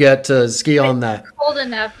enough, you get to ski on that. Cold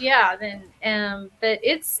enough, yeah. Then, but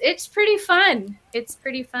it's pretty fun. It's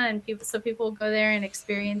pretty fun. People will go there and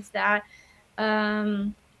experience that.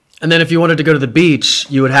 And then if you wanted to go to the beach,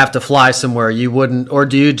 you would have to fly somewhere. You wouldn't, or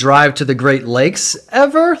do you drive to the Great Lakes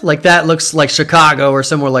ever? Like that looks like Chicago or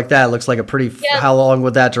somewhere like that. It looks like a pretty. Yeah. How long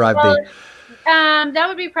would that drive be? That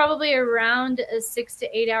would be probably around a 6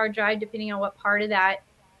 to 8 hour drive, depending on what part of that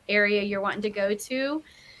area you're wanting to go to.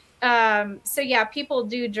 So yeah, people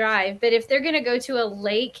do drive, but if they're going to go to a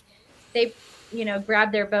lake, they,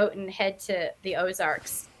 grab their boat and head to the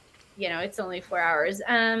Ozarks. it's only 4 hours.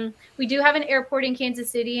 We do have an airport in Kansas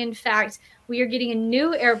City. In fact, we are getting a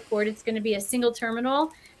new airport. It's going to be a single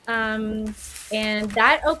terminal. And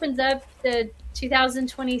that opens up the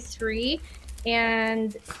 2023.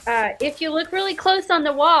 And if you look really close on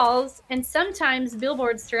the walls and sometimes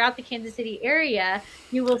billboards throughout the Kansas City area,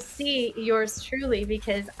 you will see yours truly,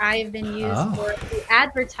 because I've been used for the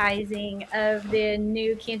advertising of the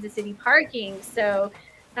new Kansas City parking. So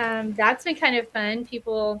that's been kind of fun.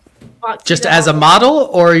 People walk just as a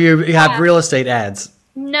model, or you have real estate ads?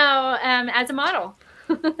 No, as a model.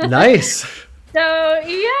 Nice. So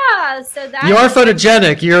yeah, so that you are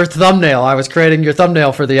photogenic. Your thumbnail. I was creating your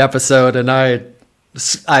thumbnail for the episode, and I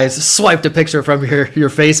swiped a picture from your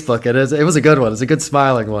Facebook. It was a good one. It's a good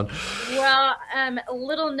smiling one. Well, a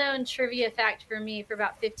little known trivia fact for me: for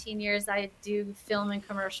about 15 years, I do film and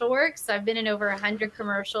commercial work. So I've been in over 100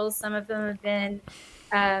 commercials. Some of them have been,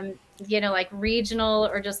 like regional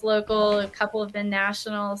or just local. A couple have been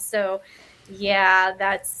national. So yeah,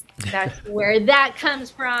 that's where that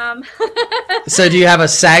comes from. So do you have a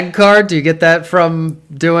SAG card? Do you get that from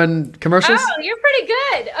doing commercials? Oh, you're pretty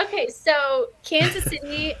good. Okay, so Kansas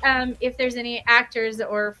City, if there's any actors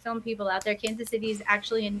or film people out there, Kansas City is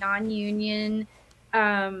actually a non-union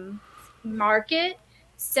market.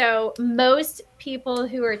 So most people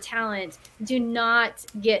who are talent do not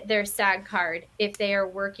get their SAG card if they are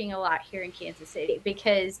working a lot here in Kansas City,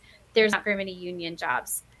 because there's not very many union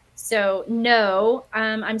jobs. So no,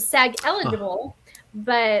 I'm SAG eligible,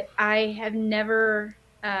 but I have never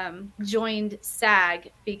joined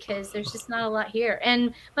SAG because there's just not a lot here.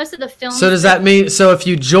 And most of the films. So does that mean, so if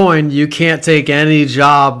you join, you can't take any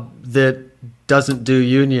job that doesn't do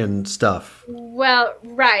union stuff? Well,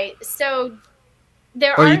 right. So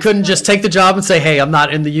or you couldn't just take the job and say, hey, I'm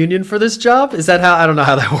not in the union for this job? Is that how? I don't know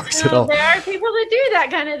how that works at all. There are people that do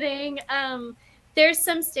that kind of thing. There's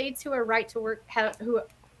some states who are right to work,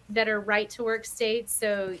 that are right to work states,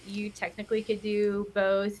 so you technically could do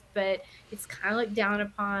both, but it's kind of looked down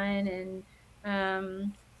upon. And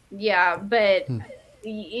but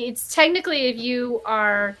it's technically,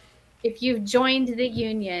 if you've joined the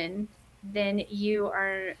union, then you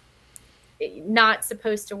are not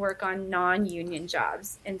supposed to work on non-union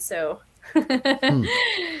jobs. And so the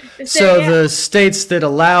states that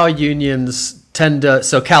allow unions tend to,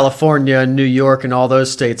 so California and New York and all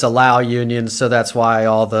those states allow unions, so that's why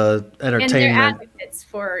all the entertainment. And they're advocates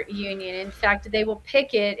for union. In fact, they will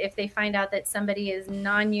picket if they find out that somebody is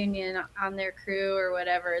non-union on their crew or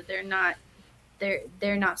whatever. They're not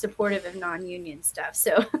supportive of non-union stuff.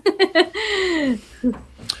 So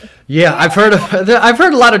yeah, I've heard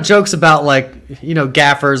a lot of jokes about, like,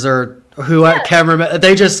 gaffers or cameramen.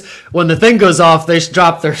 They just, when the thing goes off, they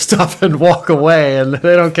drop their stuff and walk away, and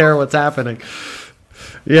they don't care what's happening.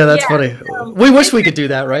 Yeah, that's funny. We wish we could do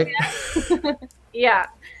that, right? Yeah.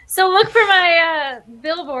 So look for my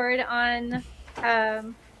billboard on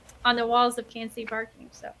the walls of Kansas City parking.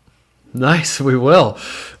 So nice, we will.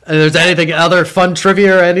 And there's anything other fun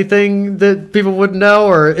trivia or anything that people wouldn't know,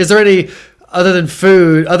 or is there any other than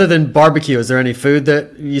food, other than barbecue? Is there any food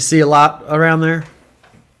that you see a lot around there?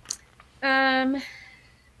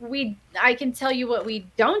 I can tell you what we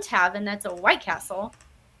don't have, and that's a White Castle.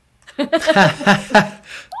 That's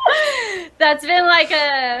been like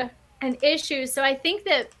an issue. So I think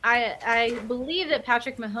that I believe that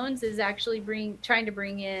Patrick Mahomes is actually trying to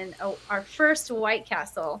bring in our first White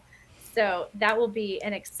Castle. So that will be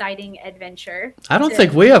an exciting adventure. I don't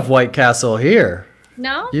think we have White Castle here.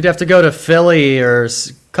 No? You'd have to go to Philly, or a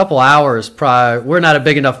couple hours probably. We're not a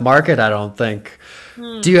big enough market, I don't think.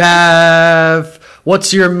 Do you have,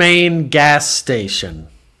 what's your main gas station?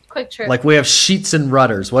 Quick Trip. Like, we have Sheets and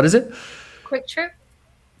Rudders. What is it? Quick Trip.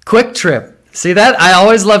 Quick Trip. See that? I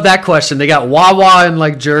always love that question. They got Wawa in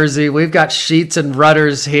like Jersey. We've got Sheets and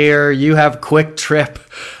Rudders here. You have Quick Trip.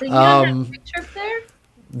 So you have Quick Trip there?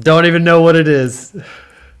 Don't even know what it is.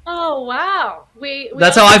 Oh, wow.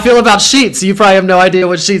 That's how I feel about Sheets. You probably have no idea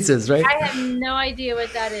what Sheets is, right? I have no idea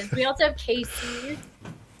what that is. We also have Casey's.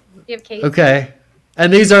 We have Casey's. Okay.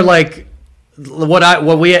 And these are like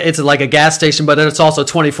it's like a gas station, but it's also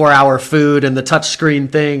 24-hour food and the touchscreen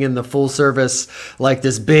thing and the full service, like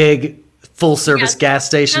this big full service gas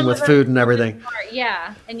station with food and everything.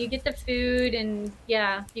 Yeah. And you get the food, and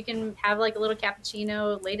you can have like a little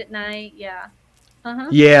cappuccino late at night. Yeah. Uh-huh.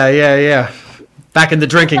 Yeah. Back in the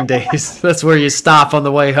drinking days, that's where you stop on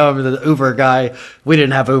the way home. And the Uber guy, we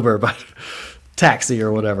didn't have Uber, but taxi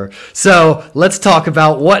or whatever. So let's talk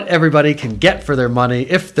about what everybody can get for their money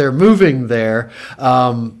if they're moving there.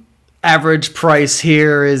 average price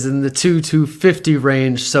here is in the 250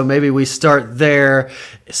 range, so maybe we start there.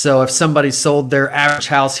 So if somebody sold their average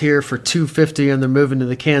house here for 250 and they're moving to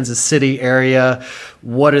the Kansas City area,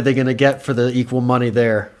 what are they going to get for the equal money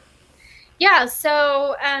there? Yeah,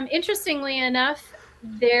 so interestingly enough,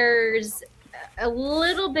 there's a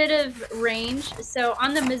little bit of range. So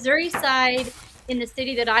on the Missouri side, in the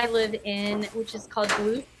city that I live in, which is called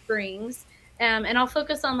Blue Springs, and I'll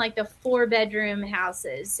focus on like the 4-bedroom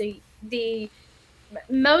houses. So the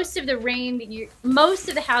most of the most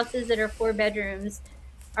of the houses that are 4 bedrooms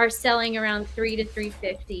are selling around 3 to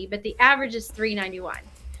 350, but the average is 391.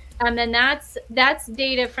 And that's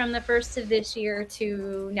data from the first of this year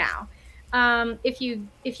to now. If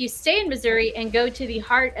you stay in Missouri and go to the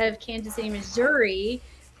heart of Kansas City, Missouri,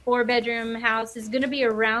 4-bedroom house is going to be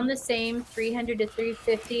around the same, 300 to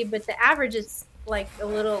 350, but the average is like a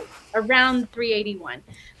little around 381.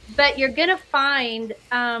 But you're going to find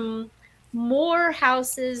more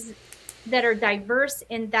houses that are diverse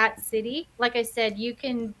in that city. Like I said, you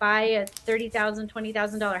can buy a $30,000,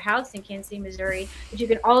 $20,000 house in Kansas City, Missouri, but you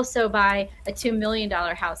can also buy a $2 million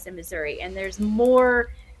house in Missouri. And there's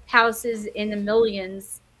more houses in the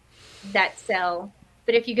millions that sell.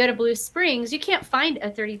 But if you go to Blue Springs, you can't find a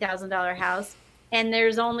 $30,000 house. And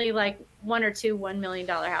there's only like one or two $1 million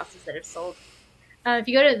houses that have sold. If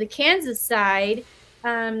you go to the Kansas side,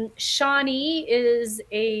 Shawnee is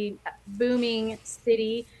a booming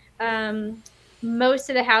city. Most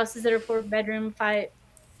of the houses that are 4-bedroom,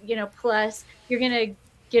 plus, you're gonna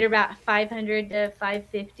get about 500 to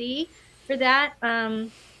 550 for that.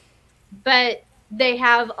 But they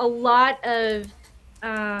have a lot of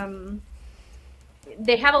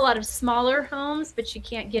smaller homes, but you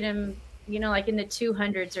can't get them, like in the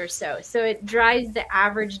 200s or so. So it drives the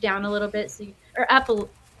average down a little bit, or up a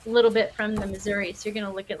little bit from the Missouri. So you're going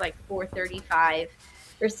to look at like 435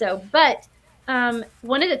 or so. But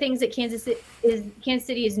one of the things that Kansas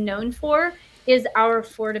City is known for is our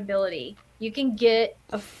affordability. You can get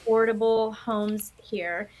affordable homes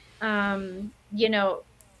here.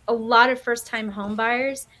 A lot of first-time home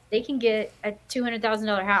buyers, they can get a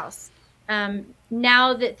 $200,000 house.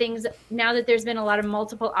 Now that there's been a lot of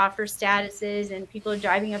multiple offer statuses and people are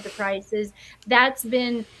driving up the prices, that's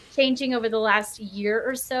been changing over the last year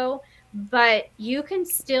or so. But you can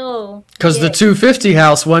still, because the 250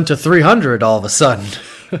 house went to 300 all of a sudden.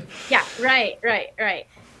 Yeah, right.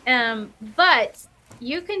 But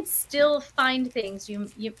you can still find things.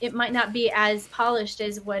 It might not be as polished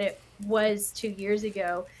as what it was 2 years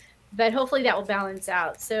ago, but hopefully that will balance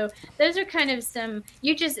out. So those are kind of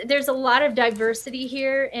there's a lot of diversity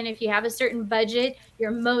here. And if you have a certain budget,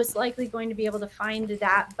 you're most likely going to be able to find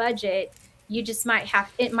that budget. You just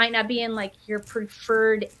it might not be in like your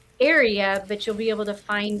preferred area, but you'll be able to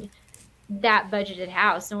find that budgeted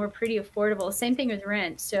house. And we're pretty affordable. Same thing with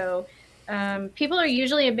rent. So people are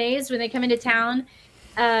usually amazed when they come into town.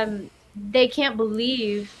 They can't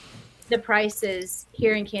believe the prices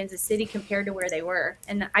here in Kansas City compared to where they were.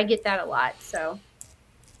 And I get that a lot. So.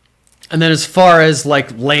 And then as far as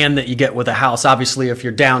like land that you get with a house, obviously if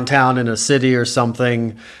you're downtown in a city or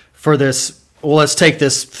something for this, well, let's take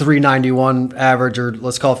this 391 average, or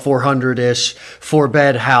let's call it 400-ish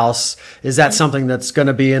 4-bed house. Is that something that's going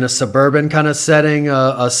to be in a suburban kind of setting,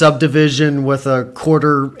 a subdivision with a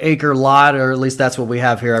 1/4 acre lot, or at least that's what we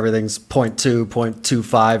have here? Everything's 0.2,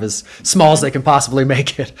 0.25, as small as they can possibly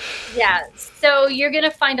make it. Yeah. So you're going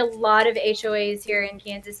to find a lot of HOAs here in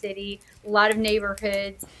Kansas City, a lot of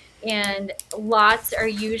neighborhoods, and lots are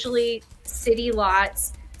usually city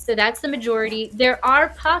lots. So that's the majority. There are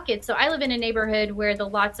pockets. So I live in a neighborhood where the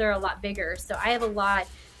lots are a lot bigger. So I have a lot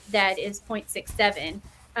that is 0.67.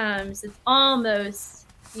 So it's almost,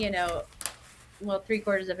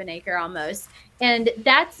 3/4 of an acre almost. And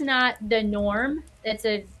that's not the norm. That's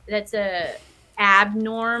a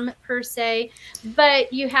abnorm per se.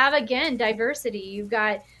 But you have, again, diversity. You've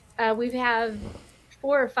got, we have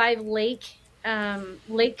 4 or 5 lake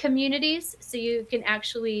communities. So you can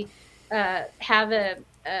actually have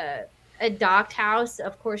a docked house.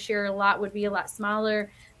 Of course, your lot would be a lot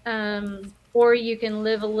smaller, or you can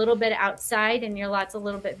live a little bit outside and your lot's a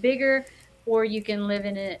little bit bigger, or you can live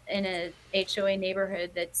in a HOA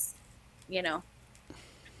neighborhood that's,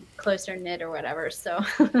 closer knit or whatever. So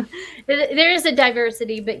there is a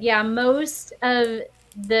diversity, but yeah, most of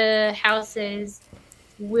the houses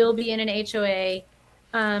will be in an HOA.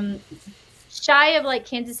 Shy of like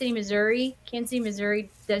Kansas City, Missouri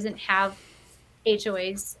doesn't have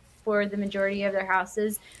HOAs for the majority of their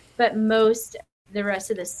houses, but the rest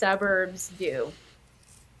of the suburbs do.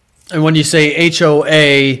 And when you say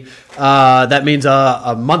HOA, that means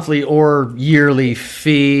a monthly or yearly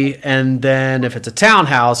fee. And then if it's a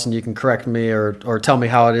townhouse, and you can correct me or tell me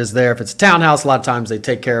how it is there. If it's a townhouse, a lot of times they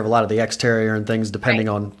take care of a lot of the exterior and things depending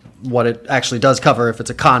Right. on what it actually does cover. If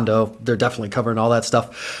it's a condo, they're definitely covering all that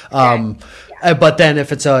stuff. Yeah. But then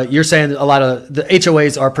if it's you're saying a lot of the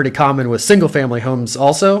HOAs are pretty common with single family homes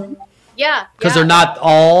also, Yeah. because Yeah. they're not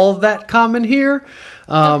all that common here.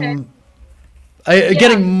 Okay.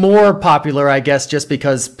 Getting more popular, I guess, just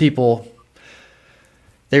because people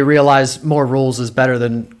they realize more rules is better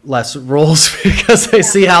than less rules because they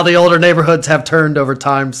see how the older neighborhoods have turned over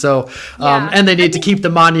time. So, Yeah. and they need to keep the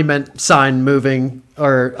monument sign moving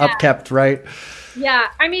or Yeah. upkept, right? Yeah,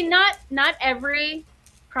 I mean, not every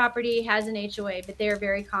property has an HOA, but they are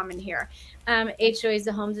very common here. HOA is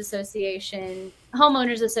the homeowners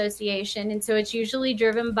association, and so it's usually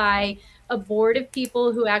driven by a board of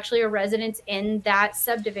people who actually are residents in that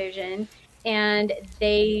subdivision. And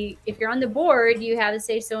if you're on the board, you have a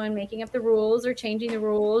say so in making up the rules or changing the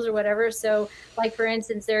rules or whatever. So, like for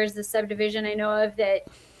instance, there's the subdivision I know of that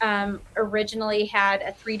originally had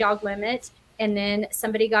a 3 dog limit, and then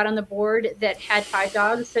somebody got on the board that had 5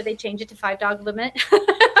 dogs, so they changed it to 5 dog limit.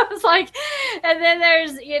 I was like, and then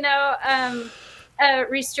there's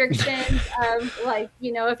restrictions of, like,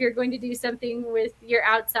 if you're going to do something with your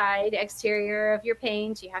outside exterior of your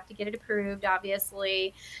paint, you have to get it approved,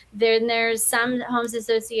 obviously. Then there's some homes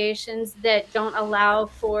associations that don't allow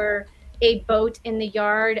for a boat in the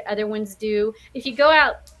yard. Other ones do. If you go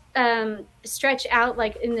out, stretch out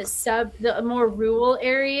like in the more rural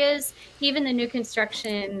areas, even the new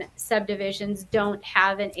construction subdivisions don't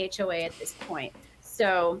have an HOA at this point.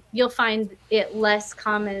 So you'll find it less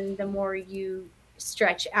common the more you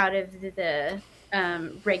stretch out of the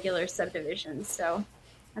regular subdivisions. So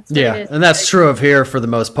that's what it Yeah, is. and that's true of here for the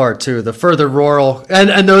most part too. The further rural,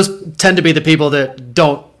 and those tend to be the people that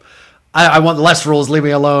don't. I want less rules. Leave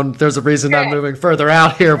me alone. There's a reason I'm Right. moving further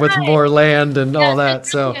out here with Right. more land and all Yeah, that.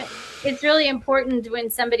 So. it's really important when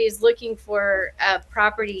somebody's looking for a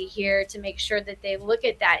property here to make sure that they look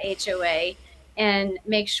at that HOA and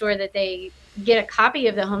make sure that they get a copy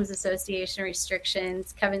of the Homes Association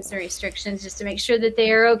restrictions, covenants and restrictions, just to make sure that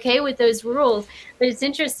they are okay with those rules. But it's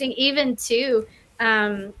interesting, even too,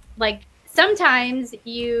 like sometimes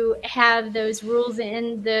you have those rules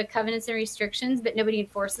in the covenants and restrictions, but nobody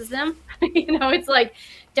enforces them. It's like,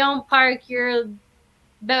 don't park your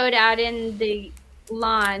boat out in the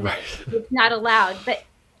lawn. Right. It's not allowed, but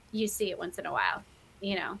you see it once in a while.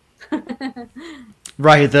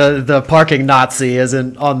 Right, the parking Nazi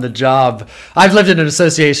isn't on the job. I've lived in an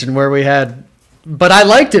association where we had, but I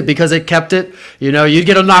liked it because it kept it. You'd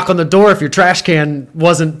get a knock on the door if your trash can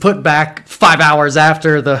wasn't put back 5 hours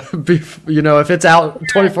after if it's out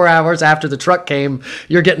 24 hours after the truck came,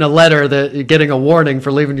 you're getting a letter that you're getting a warning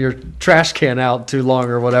for leaving your trash can out too long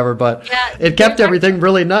or whatever. But Yeah, it kept everything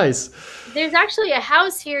really nice. There's actually a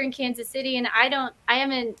house here in Kansas City, and I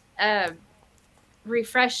haven't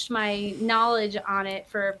refreshed my knowledge on it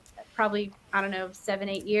for probably, I don't know,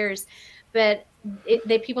 7-8 years, but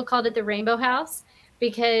people called it the Rainbow House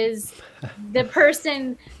because the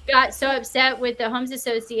person got so upset with the Homes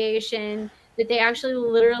Association that they actually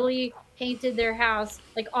literally painted their house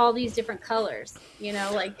like all these different colors,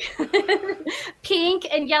 like pink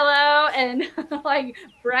and yellow and like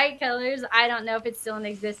bright colors. I don't know if it's still in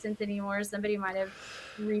existence anymore. Somebody might have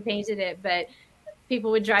repainted it, but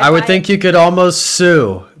people would drive. I would think you could almost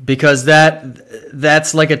sue because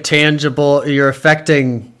that's like a tangible. You're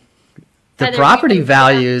affecting the Other property people,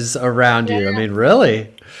 values around you. I mean, really?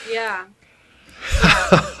 Yeah.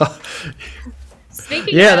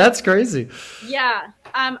 Speaking Yeah, of, that's crazy. yeah,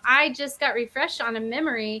 I just got refreshed on a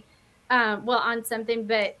memory, on something,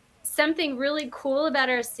 but something really cool about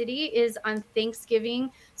our city is on Thanksgiving.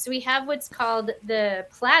 So we have what's called the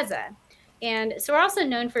Plaza. And so we're also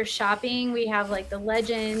known for shopping. We have like the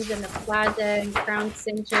Legends and the Plaza and Crown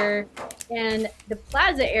Center. And the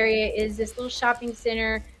Plaza area is this little shopping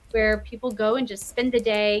center where people go and just spend the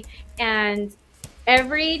day. And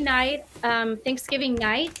every night, Thanksgiving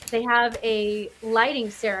night, they have a lighting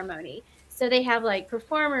ceremony. So they have like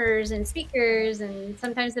performers and speakers, and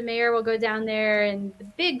sometimes the mayor will go down there, and the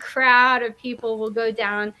big crowd of people will go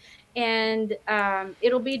down, and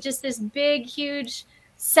it'll be just this big, huge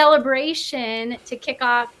celebration to kick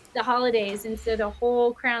off the holidays. And so the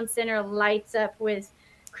whole Crown Center lights up with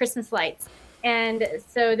Christmas lights. And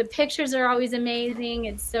so the pictures are always amazing.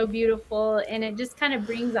 It's so beautiful, and it just kind of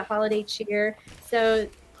brings a holiday cheer. So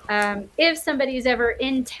if somebody's ever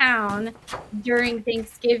in town during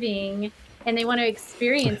Thanksgiving and they want to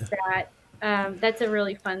experience that, that's a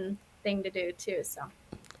really fun thing to do too. So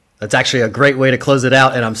That's actually a great way to close it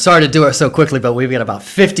out. And I'm sorry to do it so quickly, but we've got about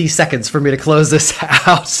 50 seconds for me to close this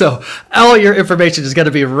out. So all your information is going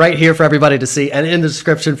to be right here for everybody to see and in the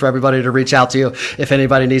description for everybody to reach out to you. If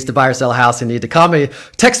anybody needs to buy or sell a house, and need to call me,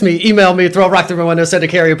 text me, email me, throw a rock through my window, send a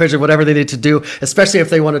carrier pigeon, whatever they need to do, especially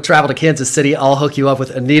if they want to travel to Kansas City. I'll hook you up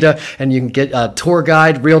with Anita, and you can get a tour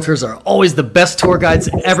guide. Realtors are always the best tour guides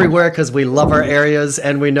everywhere because we love our areas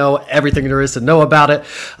and we know everything there is to know about it.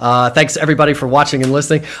 Thanks everybody for watching and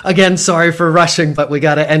listening. Again, sorry for rushing, but we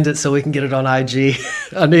got to end it so we can get it on IG.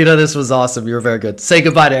 Anita, this was awesome. You were very good. Say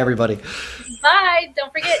goodbye to everybody. Bye.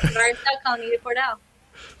 Don't forget, Barstow, Anita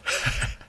Cordell.